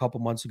Oleksiejczuk a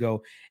couple months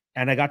ago.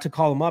 And I got to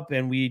call him up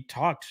and we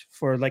talked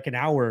for like an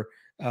hour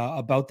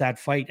about that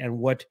fight and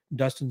what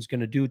Dustin's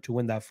going to do to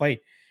win that fight.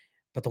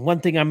 But the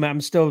one thing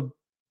I'm still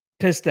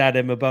pissed at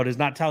him about is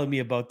not telling me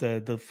about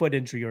the foot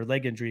injury or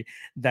leg injury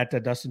that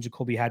Dustin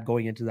Jacoby had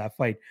going into that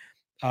fight.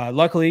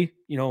 Luckily,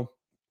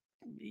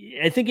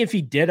 I think if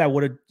he did, I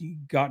would have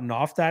gotten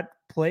off that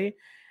play.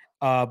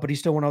 But he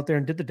still went out there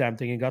and did the damn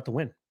thing and got the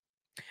win.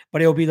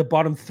 But it'll be the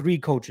bottom three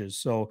coaches.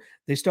 So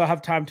they still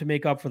have time to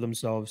make up for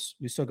themselves.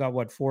 We still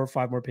got 4 or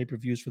 5 more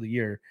pay-per-views for the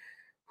year.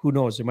 Who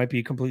knows? It might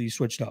be completely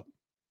switched up.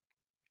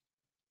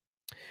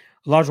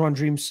 Lajuan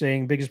Dreams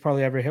saying, biggest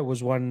parlay I ever hit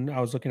was one I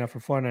was looking at for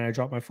fun, and I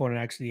dropped my phone and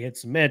actually hit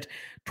submit.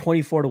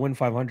 24 to win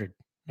 500.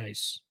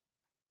 Nice.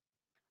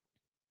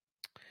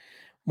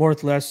 More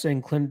with less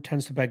saying Clint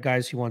tends to bet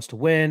guys he wants to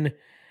win.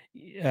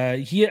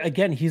 He's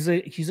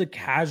a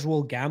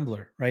casual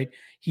gambler, right?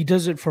 He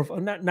does it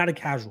for not a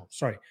casual.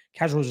 Sorry,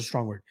 casual is a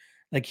strong word.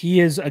 Like he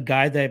is a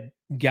guy that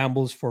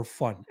gambles for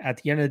fun. At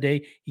the end of the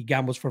day, he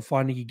gambles for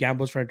fun. He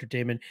gambles for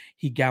entertainment.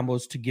 He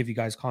gambles to give you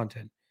guys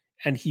content.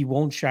 And he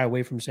won't shy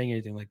away from saying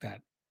anything like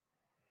that.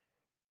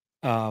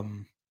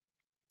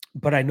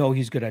 But I know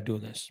he's good at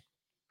doing this.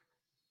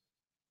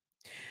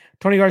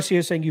 Tony Garcia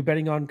is saying, you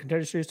betting on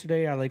Contender Series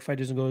today? I like fight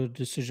doesn't go to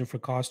decision for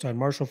Costa and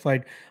Marshall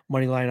fight.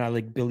 Money line, I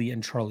like Billy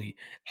and Charlie.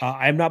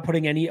 I'm not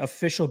putting any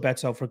official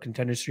bets out for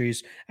Contender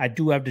Series. I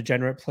do have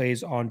degenerate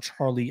plays on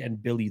Charlie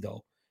and Billy,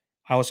 though.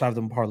 I also have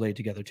them parlayed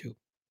together, too.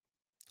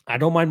 I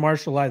don't mind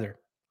Marshall either.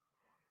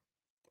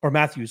 Or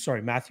Matthews.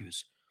 Sorry,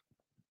 Matthews.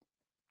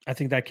 I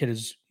think that kid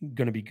is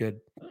going to be good.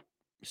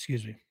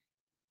 Excuse me.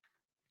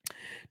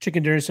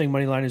 Chicken Dinner saying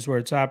money line is where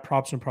it's at.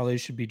 Props and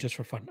parlays should be just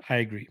for fun. I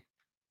agree.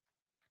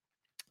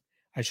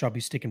 I shall be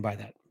sticking by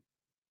that.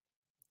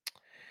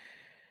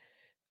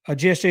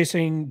 GSJ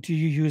saying, do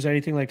you use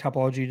anything like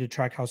Topology to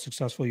track how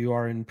successful you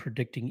are in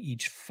predicting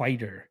each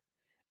fighter?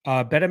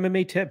 Bet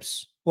MMA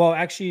tips. Well,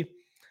 actually,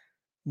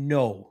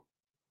 no.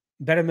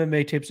 Bet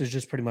MMA tips is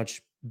just pretty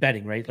much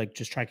betting, right? Like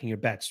just tracking your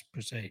bets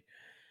per se.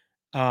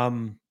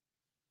 I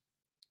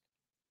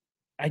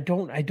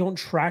don't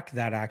track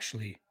that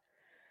actually.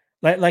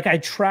 Like I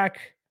track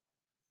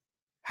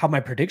how my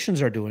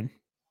predictions are doing.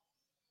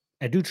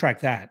 I do track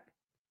that.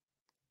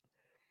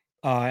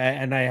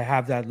 And I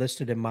have that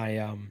listed in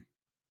my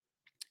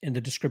in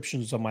the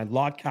descriptions of my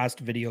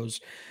Lodcast videos.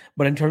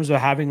 But in terms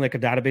of having like a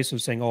database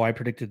of saying, oh, I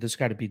predicted this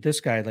guy to beat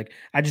this guy, like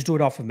I just do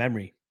it off of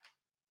memory.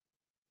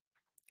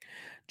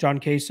 John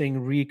K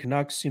saying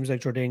Canucks seems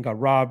like Jourdain got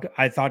robbed.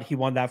 I thought he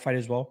won that fight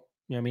as well.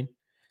 You know what I mean?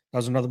 That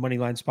was another money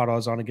line spot I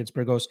was on against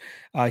Burgos.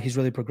 He's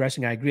really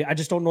progressing. I agree. I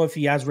just don't know if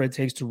he has what it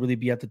takes to really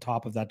be at the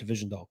top of that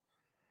division, though.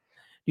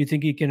 Do you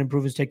think he can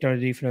improve his takedown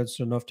defense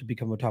enough to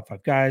become a top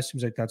 5 guy?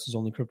 Seems like that's his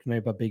only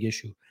kryptonite, but big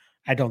issue.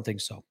 I don't think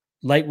so.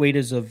 Featherweight.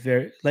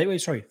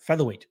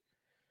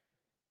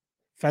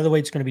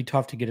 Featherweight's going to be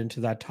tough to get into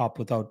that top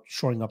without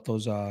shoring up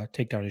those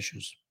takedown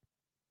issues.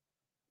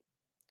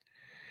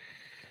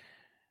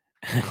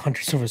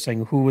 Hunter Silver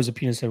saying, who was a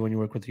penis head when you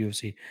work with the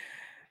UFC?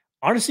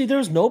 Honestly,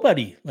 there's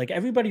nobody. Like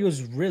everybody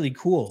was really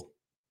cool.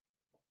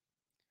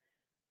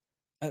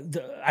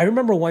 I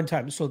remember one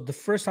time. So the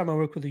first time I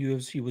worked with the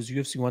UFC was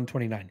UFC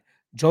 129.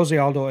 Jose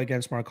Aldo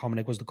against Mark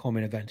Hominick was the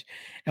co-main event.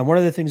 And one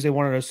of the things they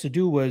wanted us to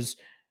do was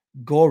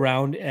go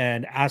around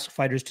and ask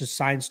fighters to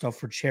sign stuff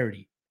for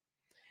charity.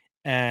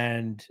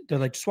 And they're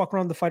like, just walk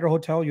around the fighter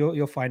hotel,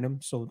 you'll find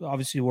them. So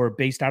obviously we're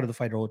based out of the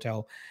fighter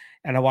hotel.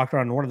 And I walked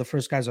around, and one of the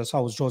first guys I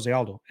saw was Jose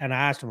Aldo. And I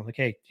asked him, I'm like,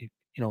 hey,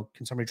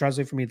 can somebody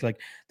translate for me? Like,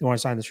 they want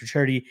to sign this for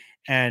charity.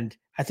 And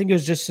I think it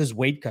was just his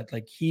weight cut.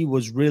 Like, he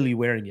was really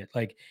wearing it.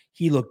 Like,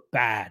 he looked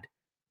bad.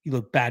 He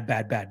looked bad,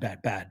 bad, bad,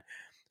 bad, bad.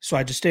 So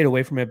I just stayed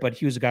away from it. But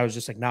he was a guy who was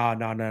just like, nah,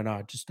 no, no,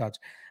 no, just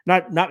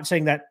not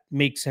saying that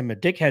makes him a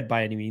dickhead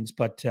by any means,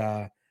 but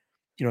that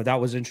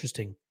was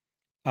interesting.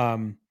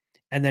 And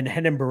then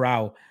Henan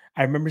Barao,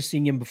 I remember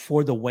seeing him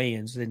before the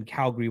weigh-ins in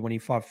Calgary when he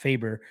fought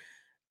Faber.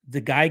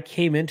 The guy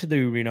came into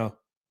the arena,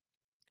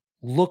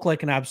 looked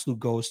like an absolute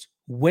ghost,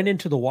 went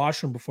into the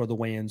washroom before the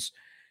weigh-ins.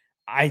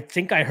 I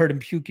think I heard him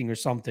puking or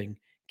something.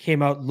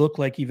 Came out, looked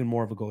like even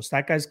more of a ghost.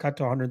 That guy's cut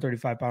to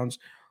 135 pounds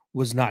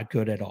was not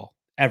good at all,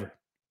 ever.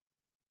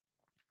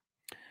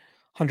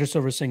 Hunter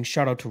Silver saying,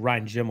 shout out to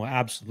Ryan Jimmo.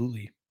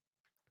 Absolutely.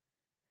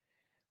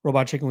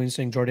 Robot Chicken Wings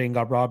saying, Jordan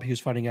got robbed. He was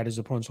fighting at his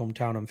opponent's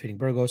hometown. I'm fading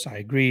Burgos. I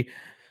agree.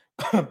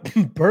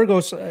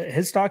 Burgos,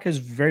 his stock has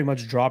very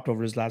much dropped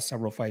over his last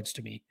several fights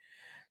to me.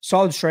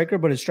 Solid striker,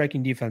 but his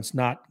striking defense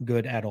not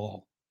good at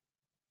all.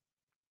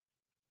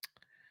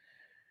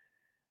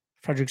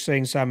 Frederick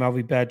saying Sam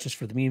Alvey bet just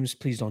for the memes.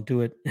 Please don't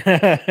do it.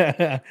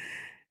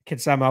 Can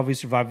Sam Alvey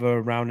survive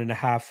a round and a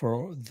half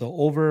for the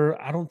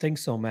over? I don't think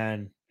so,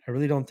 man. I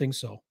really don't think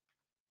so.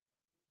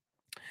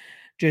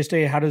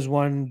 JSday, how does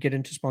one get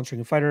into sponsoring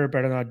a fighter?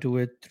 Better not do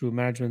it through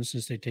management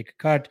since they take a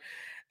cut.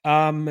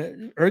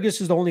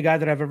 Ergus is the only guy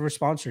that I've ever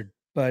sponsored,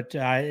 but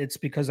it's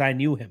because I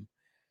knew him.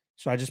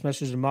 So I just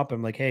messaged him up.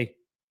 I'm like, hey,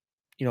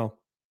 I'll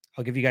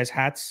give you guys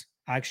hats.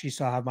 I actually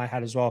still have my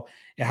hat as well.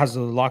 It has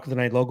the Lock of the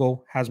Night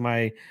logo, has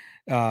my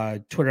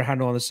Twitter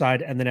handle on the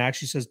side, and then it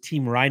actually says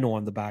Team Rhino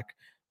on the back,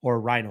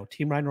 or Rhino,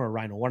 Team Rhino or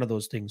Rhino, one of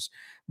those things.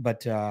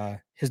 But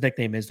his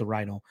nickname is the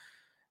Rhino.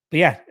 But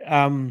yeah,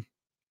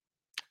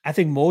 I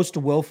think most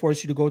will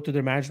force you to go through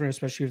their management,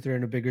 especially if they're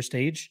in a bigger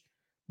stage.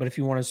 But if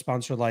you want to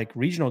sponsor like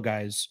regional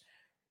guys,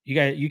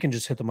 you can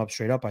just hit them up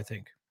straight up, I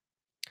think.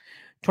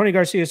 Tony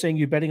Garcia saying,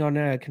 you betting on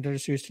Contender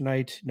Series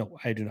tonight? No,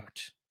 I do not.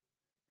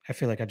 I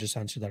feel like I just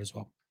answered that as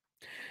well.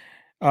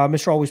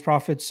 Mr. Always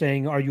Profit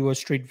saying, are you a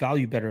straight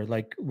value better?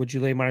 Like, would you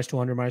lay minus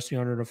 200, minus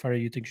 300 a fighter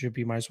you think should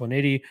be minus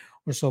 180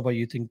 or so, but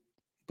you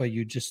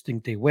just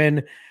think they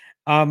win?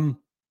 One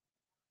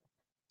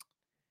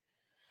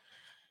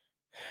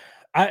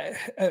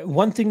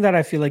thing that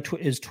I feel like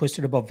is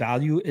twisted about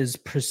value is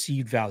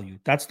perceived value.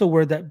 That's the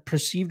word that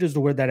perceived is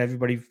the word that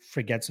everybody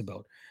forgets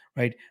about,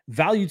 right?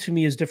 Value to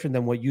me is different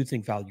than what you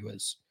think value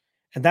is.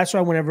 And that's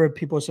why whenever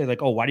people say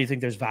like, oh, why do you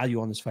think there's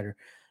value on this fighter?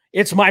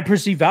 It's my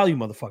perceived value,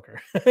 motherfucker.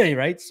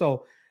 Right?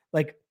 So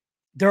like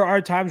there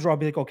are times where I'll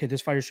be like, okay,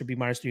 this fighter should be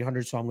minus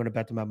 300. So I'm going to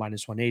bet them at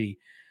minus 180.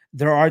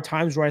 There are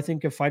times where I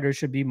think a fighter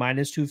should be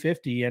minus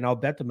 250 and I'll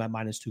bet them at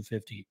minus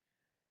 250.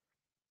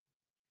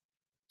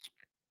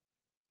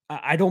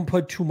 I don't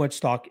put too much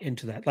stock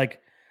into that.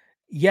 Like,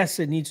 yes,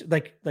 it needs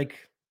like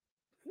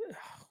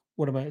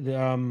what am I?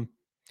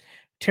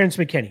 Terrence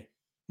McKinney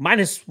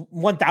minus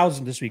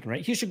 1,000 this weekend,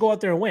 right? He should go out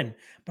there and win,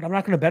 but I'm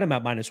not going to bet him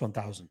at minus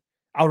 1,000.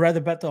 I'll rather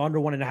bet the under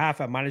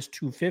 1.5 at minus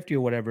 250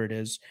 or whatever it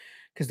is,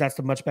 because that's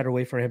the much better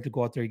way for him to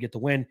go out there and get the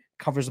win.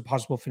 Covers a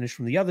possible finish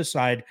from the other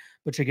side,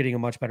 but you're getting a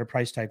much better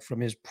price tag from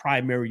his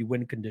primary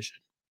win condition.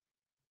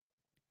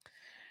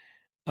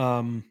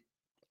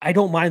 I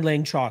don't mind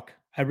laying chalk.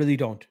 I really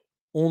don't.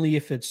 Only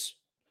if it's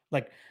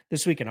like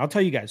this weekend. I'll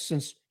tell you guys,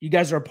 since you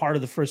guys are a part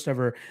of the first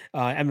ever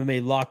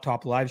MMA Lock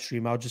Top live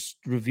stream, I'll just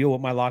reveal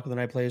what my Lock of the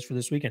Night play is for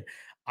this weekend.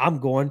 I'm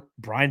going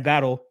Brian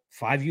Battle,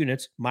 5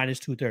 units, minus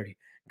 230,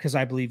 because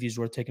I believe he's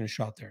worth taking a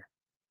shot there.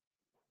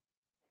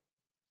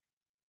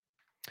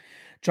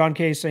 John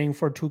K saying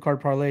for 2-card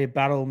parlay,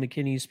 Battle,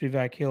 McKinney,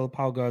 Spivak, Hill,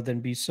 Pauga,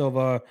 then B.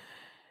 Silva,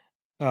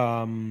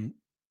 Onama,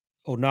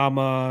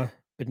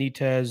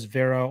 Benitez,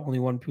 Vera, only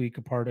 1 week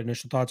apart.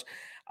 Initial thoughts.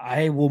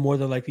 I will more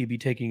than likely be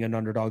taking an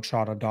underdog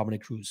shot on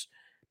Dominic Cruz.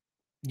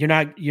 You're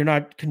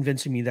not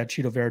convincing me that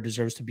Chito Vera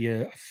deserves to be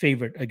a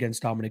favorite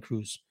against Dominic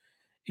Cruz.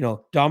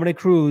 Dominic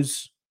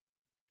Cruz,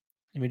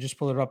 let me just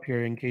pull it up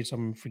here in case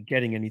I'm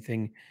forgetting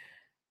anything.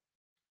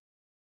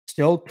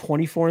 Still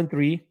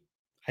 24-3.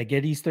 I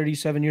get he's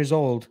 37 years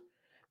old,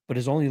 but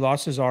his only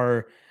losses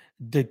are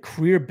the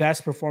career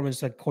best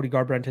performance that Cody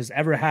Garbrandt has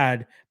ever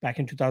had back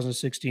in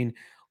 2016,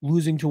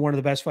 losing to one of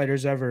the best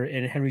fighters ever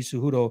in Henry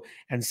Cejudo,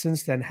 and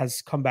since then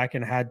has come back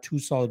and had 2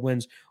 solid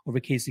wins over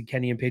Casey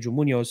Kenny and Pedro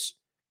Munoz.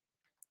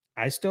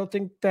 I still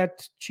think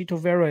that Chito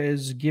Vera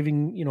is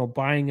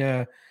buying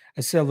a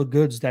sale of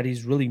goods that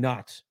he's really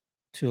not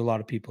to a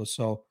lot of people.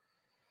 So,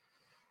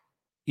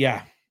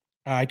 yeah,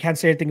 I can't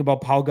say anything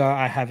about Pauga.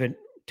 I haven't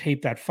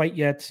taped that fight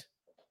yet.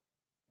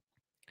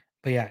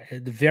 But yeah,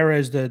 the Vera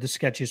is the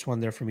sketchiest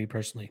one there for me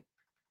personally.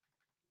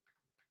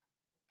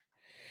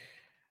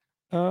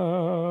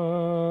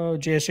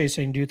 JSJ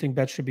saying, do you think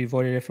bets should be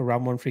voided if a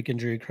round 1 freak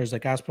injury occurs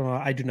like Aspinall?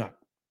 I do not.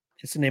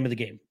 It's the name of the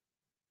game.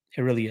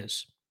 It really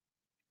is.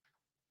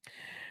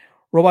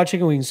 Robot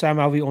Chicken Wings, Sam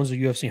Alvey owns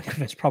the UFC. I'm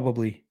convinced,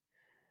 probably.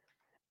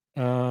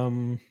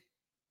 Mr.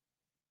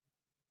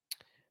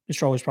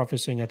 Always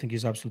Profit saying, I think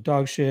he's absolute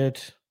dog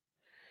shit.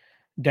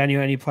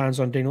 Daniel, any plans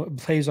on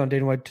plays on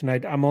Dana White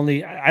tonight?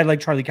 I like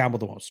Charlie Campbell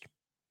the most.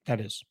 That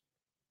is.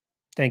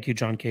 Thank you,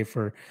 John K,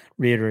 for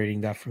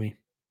reiterating that for me.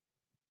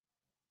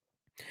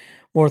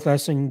 Worth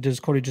asking, does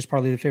Cody just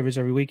parlay the favorites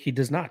every week? He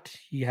does not.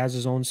 He has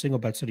his own single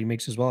bets that he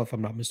makes as well, if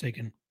I'm not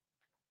mistaken.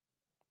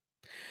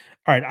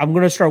 All right, I'm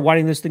going to start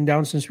winding this thing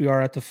down since we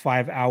are at the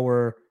 5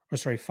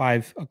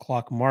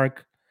 o'clock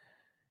mark.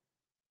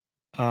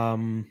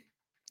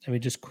 Let me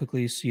just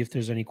quickly see if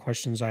there's any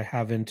questions I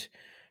haven't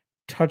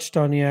touched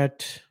on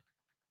yet.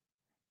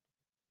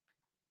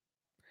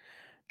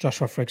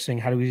 Joshua Frick saying,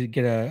 how do we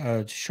get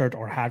a shirt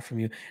or hat from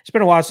you? It's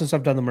been a while since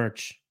I've done the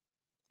merch,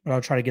 but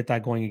I'll try to get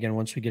that going again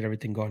once we get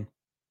everything going.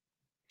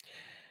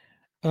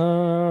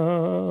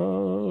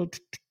 All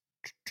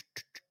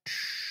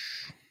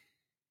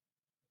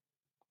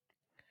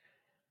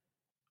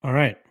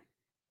right.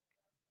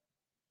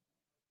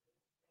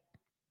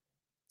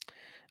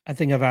 I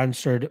think I've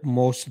answered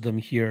most of them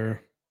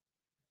here.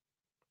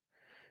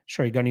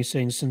 Sorry, Gunny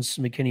saying, since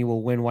McKinney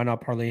will win, why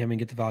not parlay him and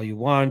get the value you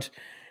want?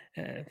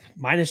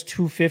 Minus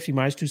 250,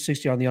 minus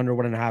 260 on the under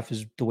 1.5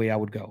 is the way I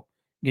would go.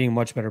 Getting a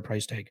much better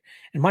price tag.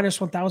 And minus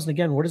 1,000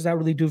 again, what does that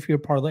really do for your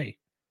parlay?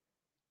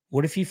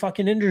 What if he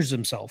fucking injures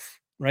himself,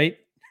 right?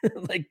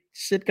 Like,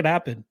 shit could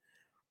happen.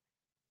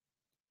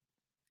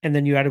 And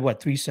then you added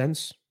what, 3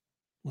 cents?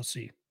 Let's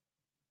see.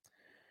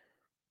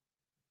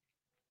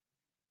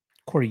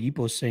 Corey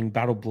Yipo is saying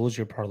battle blows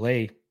your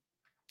parlay.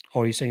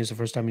 Oh, he's saying it's the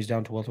first time he's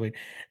down to welterweight.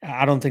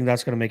 I don't think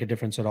that's going to make a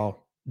difference at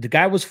all. The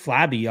guy was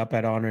flabby up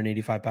at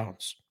 185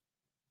 pounds.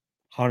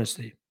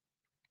 Honestly.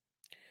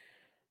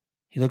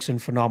 He looks in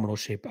phenomenal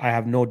shape. I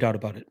have no doubt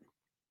about it.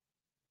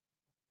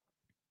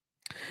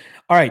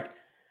 All right.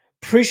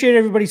 Appreciate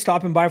everybody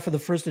stopping by for the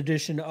first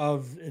edition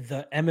of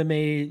the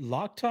MMA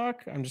Lock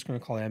Talk. I'm just going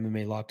to call it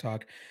MMA Lock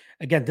Talk.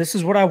 Again, this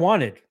is what I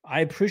wanted.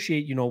 I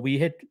appreciate, we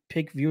hit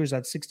peak viewers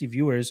at 60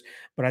 viewers,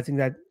 but I think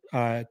that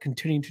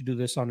continuing to do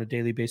this on a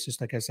daily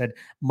basis, like I said,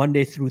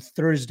 Monday through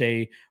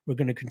Thursday, we're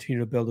going to continue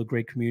to build a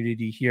great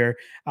community here.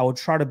 I will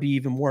try to be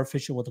even more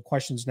efficient with the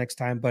questions next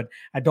time, but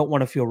I don't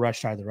want to feel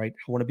rushed either, right?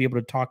 I want to be able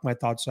to talk my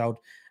thoughts out,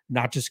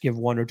 not just give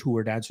 1 or 2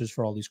 word answers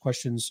for all these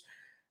questions.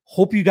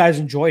 Hope you guys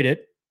enjoyed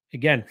it.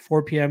 Again,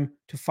 4 p.m.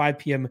 to 5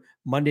 p.m.,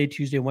 Monday,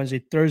 Tuesday, Wednesday,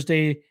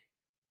 Thursday,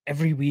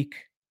 every week,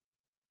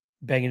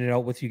 banging it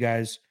out with you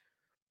guys.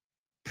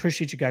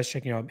 Appreciate you guys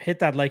checking out. Hit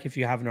that like if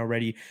you haven't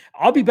already.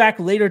 I'll be back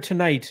later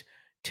tonight,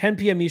 10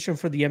 p.m. Eastern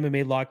for the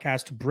MMA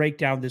Logcast to break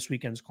down this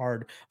weekend's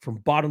card from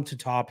bottom to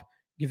top,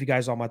 give you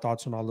guys all my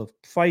thoughts on all the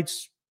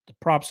fights, the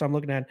props I'm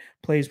looking at,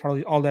 plays,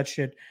 probably all that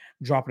shit.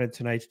 Dropping it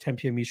tonight, 10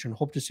 p.m. Eastern.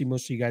 Hope to see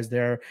most of you guys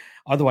there.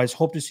 Otherwise,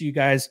 hope to see you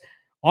guys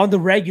on the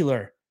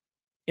regular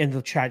in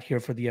the chat here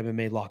for the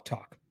MMA Lock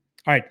Talk.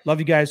 All right. Love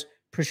you guys.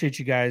 Appreciate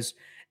you guys.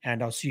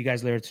 And I'll see you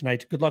guys later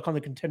tonight. Good luck on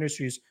the Contender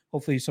Series.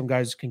 Hopefully some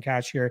guys can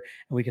catch here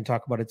and we can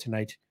talk about it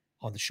tonight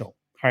on the show. All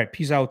right.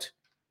 Peace out.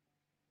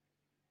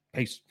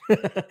 Peace.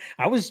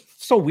 I was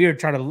so weird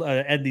trying to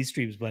end these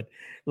streams, but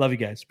love you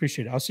guys.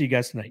 Appreciate it. I'll see you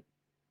guys tonight.